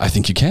here? I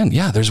think you can.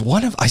 Yeah.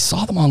 I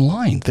saw them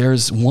online.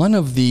 There's one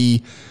of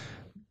the,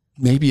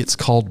 maybe it's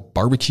called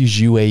Barbecues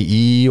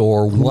UAE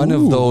or one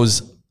of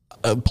those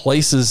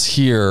places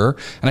here.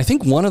 And I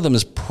think one of them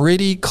is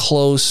pretty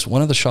close.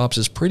 One of the shops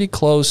is pretty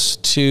close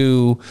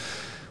to,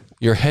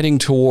 you're heading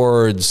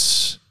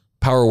towards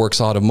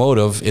PowerWorks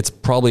Automotive. It's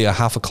probably a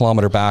half a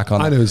kilometer back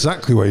on. I know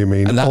exactly what you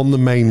mean. On the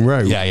main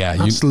road. Yeah.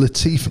 That's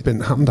Latif bin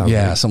Hamdan.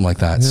 Yeah, something like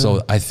that. Yeah.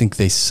 So I think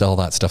they sell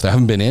that stuff. I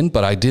haven't been in,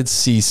 but I did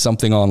see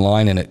something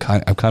online, and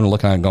I'm kind of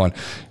looking at it and going,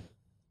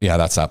 yeah,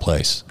 that's that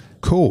place.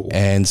 Cool.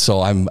 And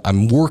so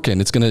I'm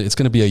working. It's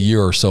gonna be a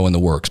year or so in the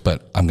works,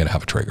 but I'm gonna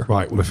have a Traeger.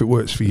 Right. Well, if it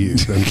works for you,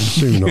 then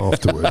soon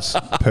afterwards,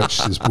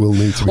 purchases will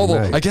need to be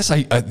made. I guess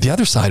the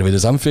other side of it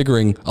is I'm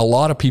figuring a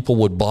lot of people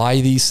would buy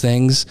these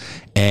things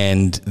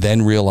and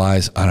then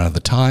realize I don't have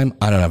the time,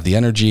 I don't have the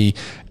energy,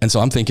 and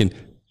so I'm thinking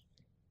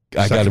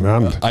I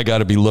got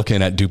to be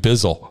looking at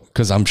Dubizzle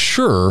because I'm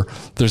sure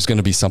there's going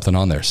to be something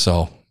on there.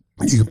 So.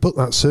 You can put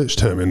that search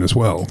term in as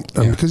well.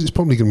 And because it's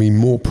probably going to be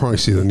more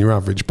pricey than your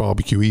average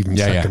barbecue, even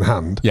second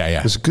hand,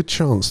 there's a good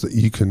chance that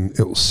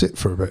it'll sit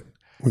for a bit,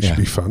 which would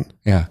be fun.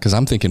 Yeah, because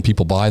I'm thinking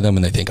people buy them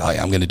and they think, oh,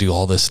 yeah, I'm going to do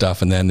all this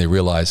stuff. And then they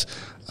realize,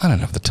 I don't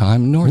have the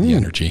time nor the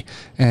energy.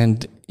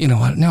 And you know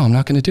what? No, I'm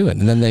not going to do it.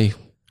 And then they...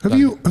 Have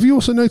you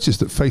also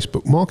noticed that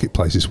Facebook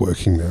Marketplace is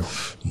working now?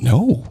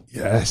 No.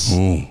 Yes.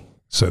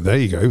 So there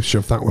you go.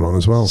 Shove that one on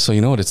as well. So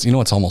you know what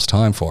it's almost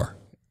time for?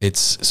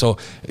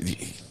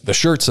 The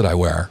shirts that I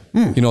wear,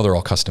 they're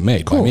all custom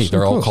made by me.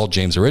 They're all called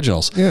James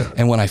Originals. Yeah.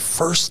 And when I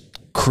first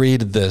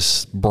created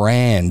this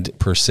brand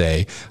per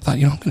se, I thought,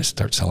 I'm going to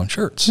start selling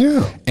shirts.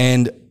 Yeah.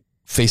 And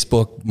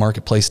Facebook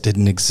Marketplace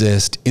didn't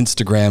exist.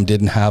 Instagram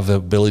didn't have the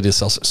ability to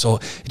sell. So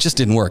it just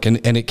didn't work. And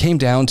it came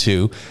down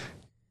to,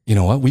 you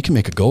know what, we can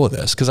make a go of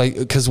this.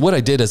 Because what I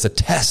did as a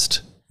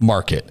test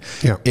market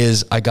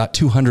is I got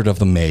 200 of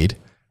them made,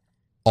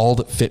 all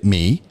that fit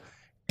me,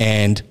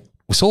 and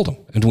we sold them,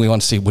 and we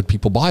want to see would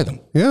people buy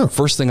them. Yeah.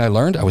 First thing I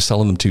learned, I was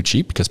selling them too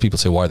cheap because people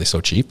say, why are they so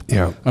cheap?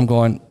 Yeah. I'm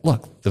going,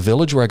 look, the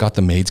village where I got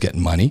them made's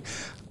getting money.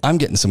 I'm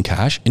getting some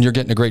cash and you're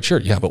getting a great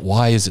shirt. Yeah. But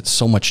why is it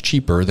so much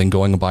cheaper than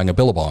going and buying a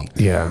Billabong?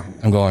 Yeah.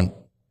 I'm going,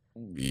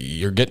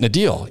 you're getting a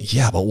deal.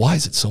 Yeah, but why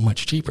is it so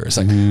much cheaper? It's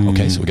like,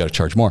 okay, so we got to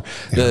charge more.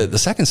 Yeah. The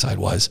second side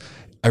was,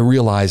 I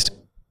realized,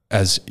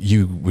 as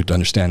you would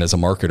understand as a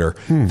marketer,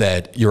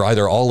 that you're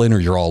either all in or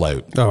you're all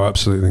out. Oh,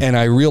 absolutely. And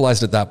I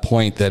realized at that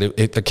point that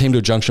it came to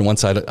a junction.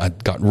 Once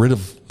I'd gotten rid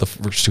of the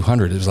first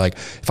 200, it was like,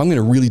 if I'm going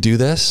to really do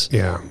this,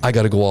 I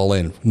got to go all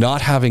in.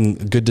 Not having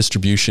good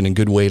distribution and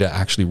good way to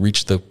actually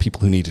reach the people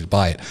who needed to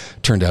buy it.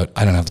 Turned out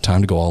I don't have the time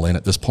to go all in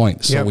at this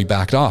point. So we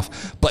backed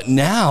off. But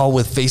now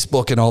with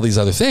Facebook and all these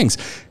other things,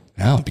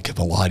 now it became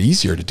a lot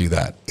easier to do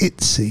that.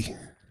 Etsy.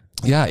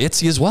 Yeah,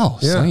 Etsy as well.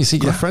 Yeah. So you see,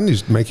 my friend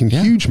is making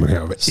huge money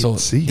out of it. So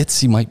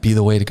Etsy might be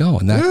the way to go.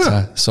 And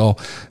that,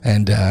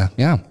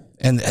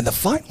 And the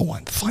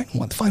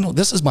final,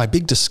 this is my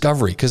big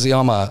discovery, because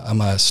I'm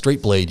a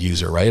straight blade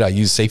user, right? I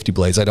use safety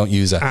blades. I don't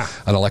use an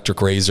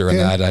electric razor and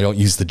that. I don't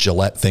use the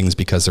Gillette things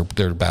because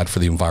they're bad for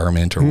the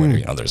environment or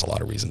whatever, there's a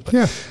lot of reasons.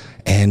 But,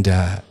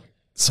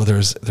 so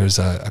there's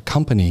a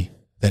company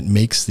that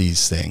makes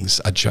these things,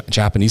 a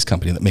Japanese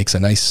company that makes a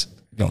nice,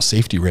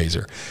 safety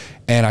razor.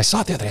 And I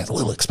saw it the other day. It's a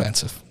little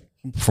expensive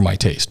for my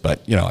taste,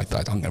 but I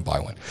thought I'm going to buy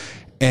one.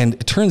 And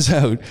it turns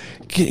out,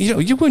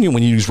 when you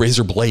use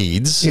razor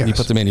blades and you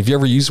put them in, have you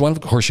ever used one?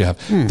 Of course you have.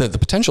 The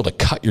potential to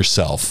cut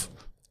yourself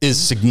is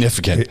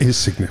significant. It is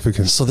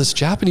significant. So this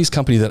Japanese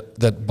company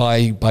that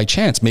by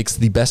chance makes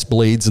the best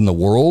blades in the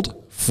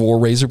world for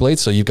razor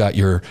blades. So you've got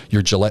your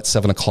Gillette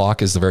 7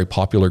 o'clock is the very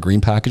popular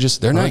green packages.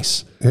 They're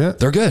nice. Yeah.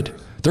 They're good.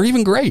 They're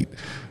even great.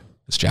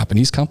 This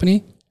Japanese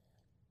company,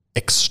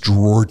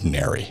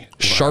 extraordinary.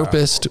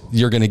 Sharpest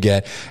you're going to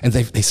get. And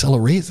they sell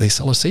they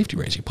sell a safety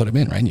razor. You put them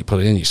in, right? And you put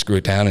it in, you screw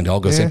it down, and it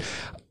all goes in.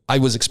 I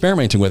was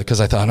experimenting with it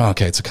because I thought,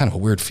 okay, it's a kind of a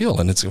weird feel.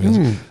 And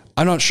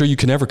I'm not sure you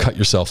can ever cut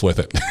yourself with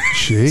it.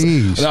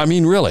 Jeez. I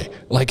mean, really,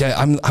 like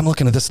I'm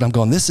looking at this and I'm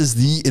going, this is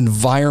the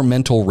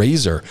environmental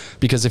razor,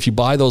 because if you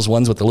buy those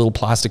ones with the little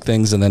plastic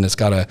things and then it's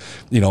got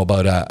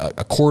about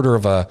a quarter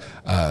of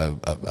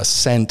a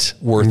cent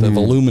worth of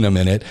aluminum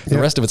in it, the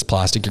rest of it's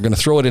plastic. You're going to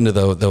throw it into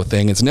the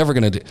thing. It's never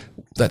going to,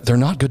 they're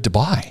not good to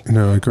buy.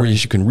 No, I agree.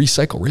 Whereas you can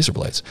recycle razor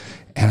blades.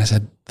 And I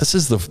said, this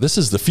is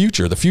the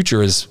future. The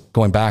future is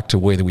going back to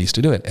the way that we used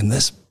to do it. And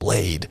this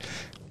blade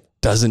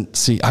doesn't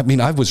see. I mean,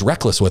 I was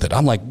reckless with it.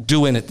 I'm like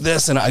doing it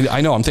this, and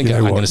I know I'm thinking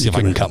I'm going to see if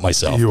I can cut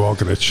myself. You are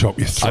going to chop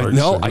your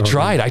throat. I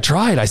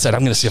tried. I said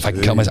I'm going to see if I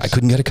can cut myself. I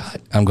couldn't get a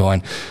cut. I'm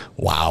going,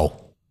 wow.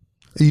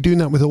 Are you doing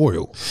that with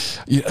oil?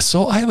 Yeah.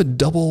 So I have a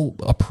double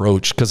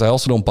approach, because I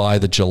also don't buy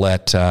the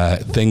Gillette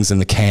things in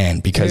the can,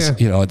 because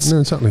it's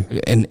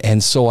exactly.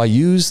 And so I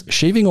use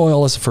shaving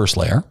oil as a first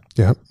layer.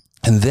 Yeah.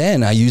 And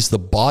then I use the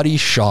Body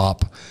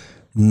Shop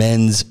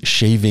men's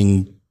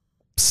shaving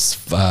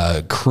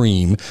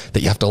cream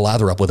that you have to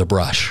lather up with a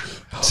brush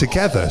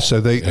together, so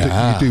you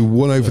do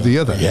one over the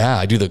other. Yeah,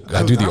 I do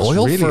the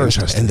oil really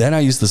first, and then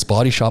I use this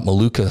Body Shop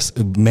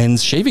Maluka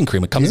men's shaving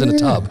cream. It comes in a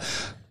tub.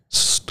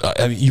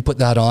 You put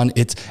that on,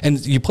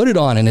 you put it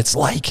on, and it's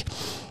like,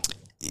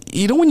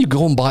 when you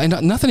go and buy,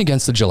 nothing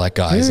against the Gillette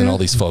guys and all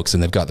these folks,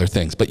 and they've got their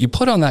things, but you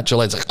put on that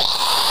Gillette,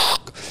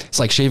 it's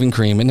like shaving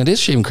cream, and it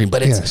is shaving cream,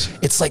 but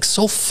it's like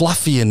so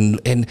fluffy and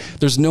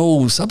there's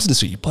no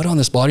substance to it. You put on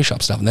this Body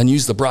Shop stuff and then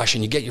use the brush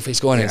and you get your face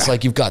going. And it's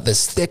like you've got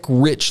this thick,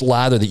 rich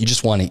lather that you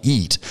just want to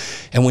eat.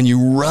 And when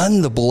you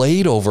run the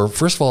blade over,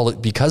 first of all,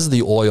 because of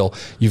the oil,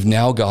 you've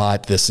now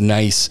got this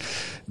nice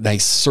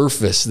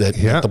surface that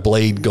the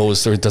blade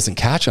goes through. It doesn't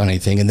catch on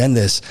anything. And then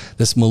this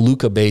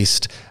Maluka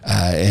based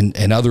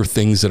and other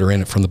things that are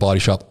in it from the Body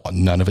Shop,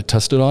 none of it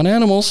tested on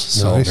animals.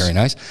 So very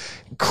nice.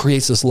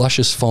 Creates this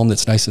luscious foam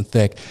that's nice and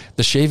thick.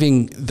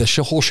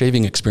 The whole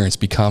shaving experience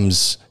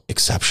becomes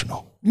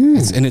exceptional.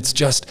 And it's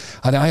just,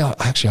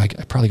 I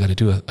probably got to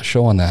do a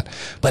show on that,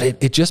 but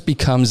it just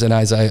becomes, and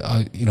as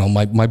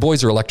my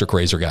boys are electric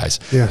razor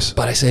guys. Yes.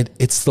 But I said,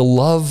 it's the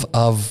love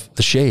of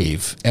the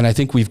shave. And I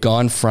think we've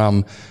gone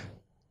from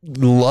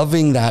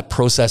loving that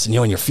process, and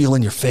you're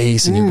feeling your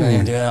face and you're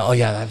going,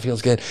 that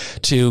feels good,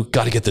 to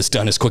got to get this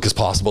done as quick as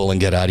possible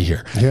and get out of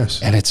here.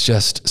 Yes. And it's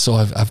just, so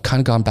I've kind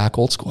of gone back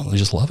old school, and I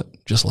just love it,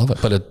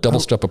 but a double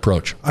step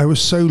approach. I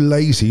was so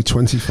lazy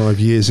 25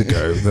 years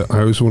ago that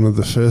I was one of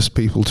the first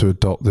people to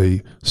adopt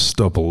the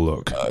stubble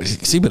look.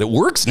 See, but it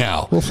works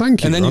now. Well,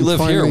 thank you. And then you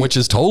live here, which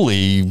is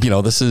totally,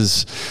 this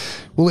is.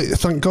 Well,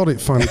 thank God it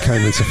finally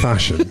came into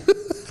fashion,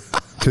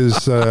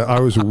 because I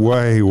was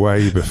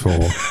way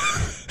before.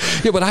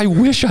 Yeah, but I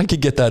wish I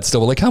could get that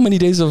stubble. Like, how many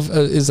days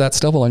is that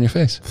stubble on your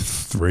face?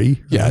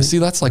 3. Yeah, see,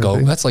 that's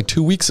like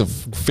 2 weeks of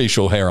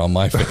facial hair on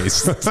my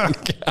face.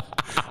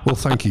 Well,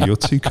 thank you. You're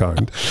too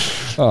kind.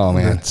 Oh,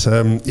 man.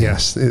 But,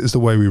 yes, it's the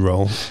way we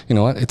roll. You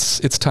know what?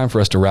 It's time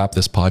for us to wrap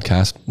this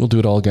podcast. We'll do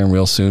it all again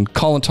real soon.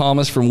 Colin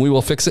Thomas from We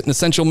Will Fix It and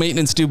Essential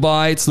Maintenance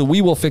Dubai. It's the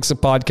We Will Fix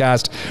It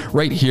podcast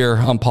right here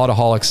on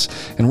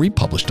Podaholics and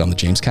republished on the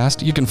James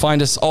Cast. You can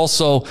find us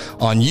also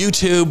on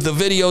YouTube. The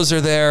videos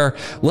are there.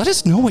 Let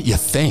us know what you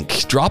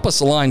think. Drop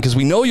us a line, because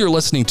we know you're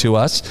listening to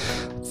us.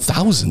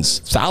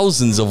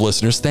 thousands of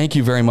listeners. Thank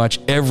you very much,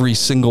 every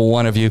single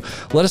one of you.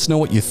 Let us know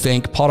what you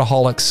think.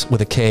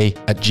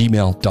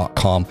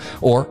 Podaholics@gmail.com,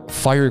 or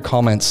fire your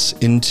comments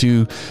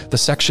into the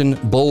section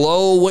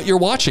below what you're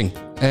watching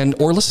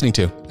or listening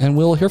to, and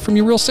we'll hear from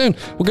you real soon.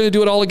 We're going to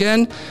do it all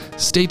again.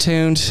 Stay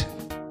tuned.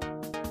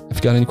 If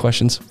you got any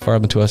questions, fire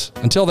them to us.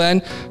 Until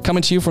then,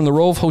 coming to you from the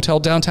Rove Hotel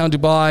downtown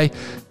Dubai,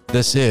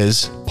 this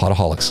is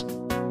Podaholics.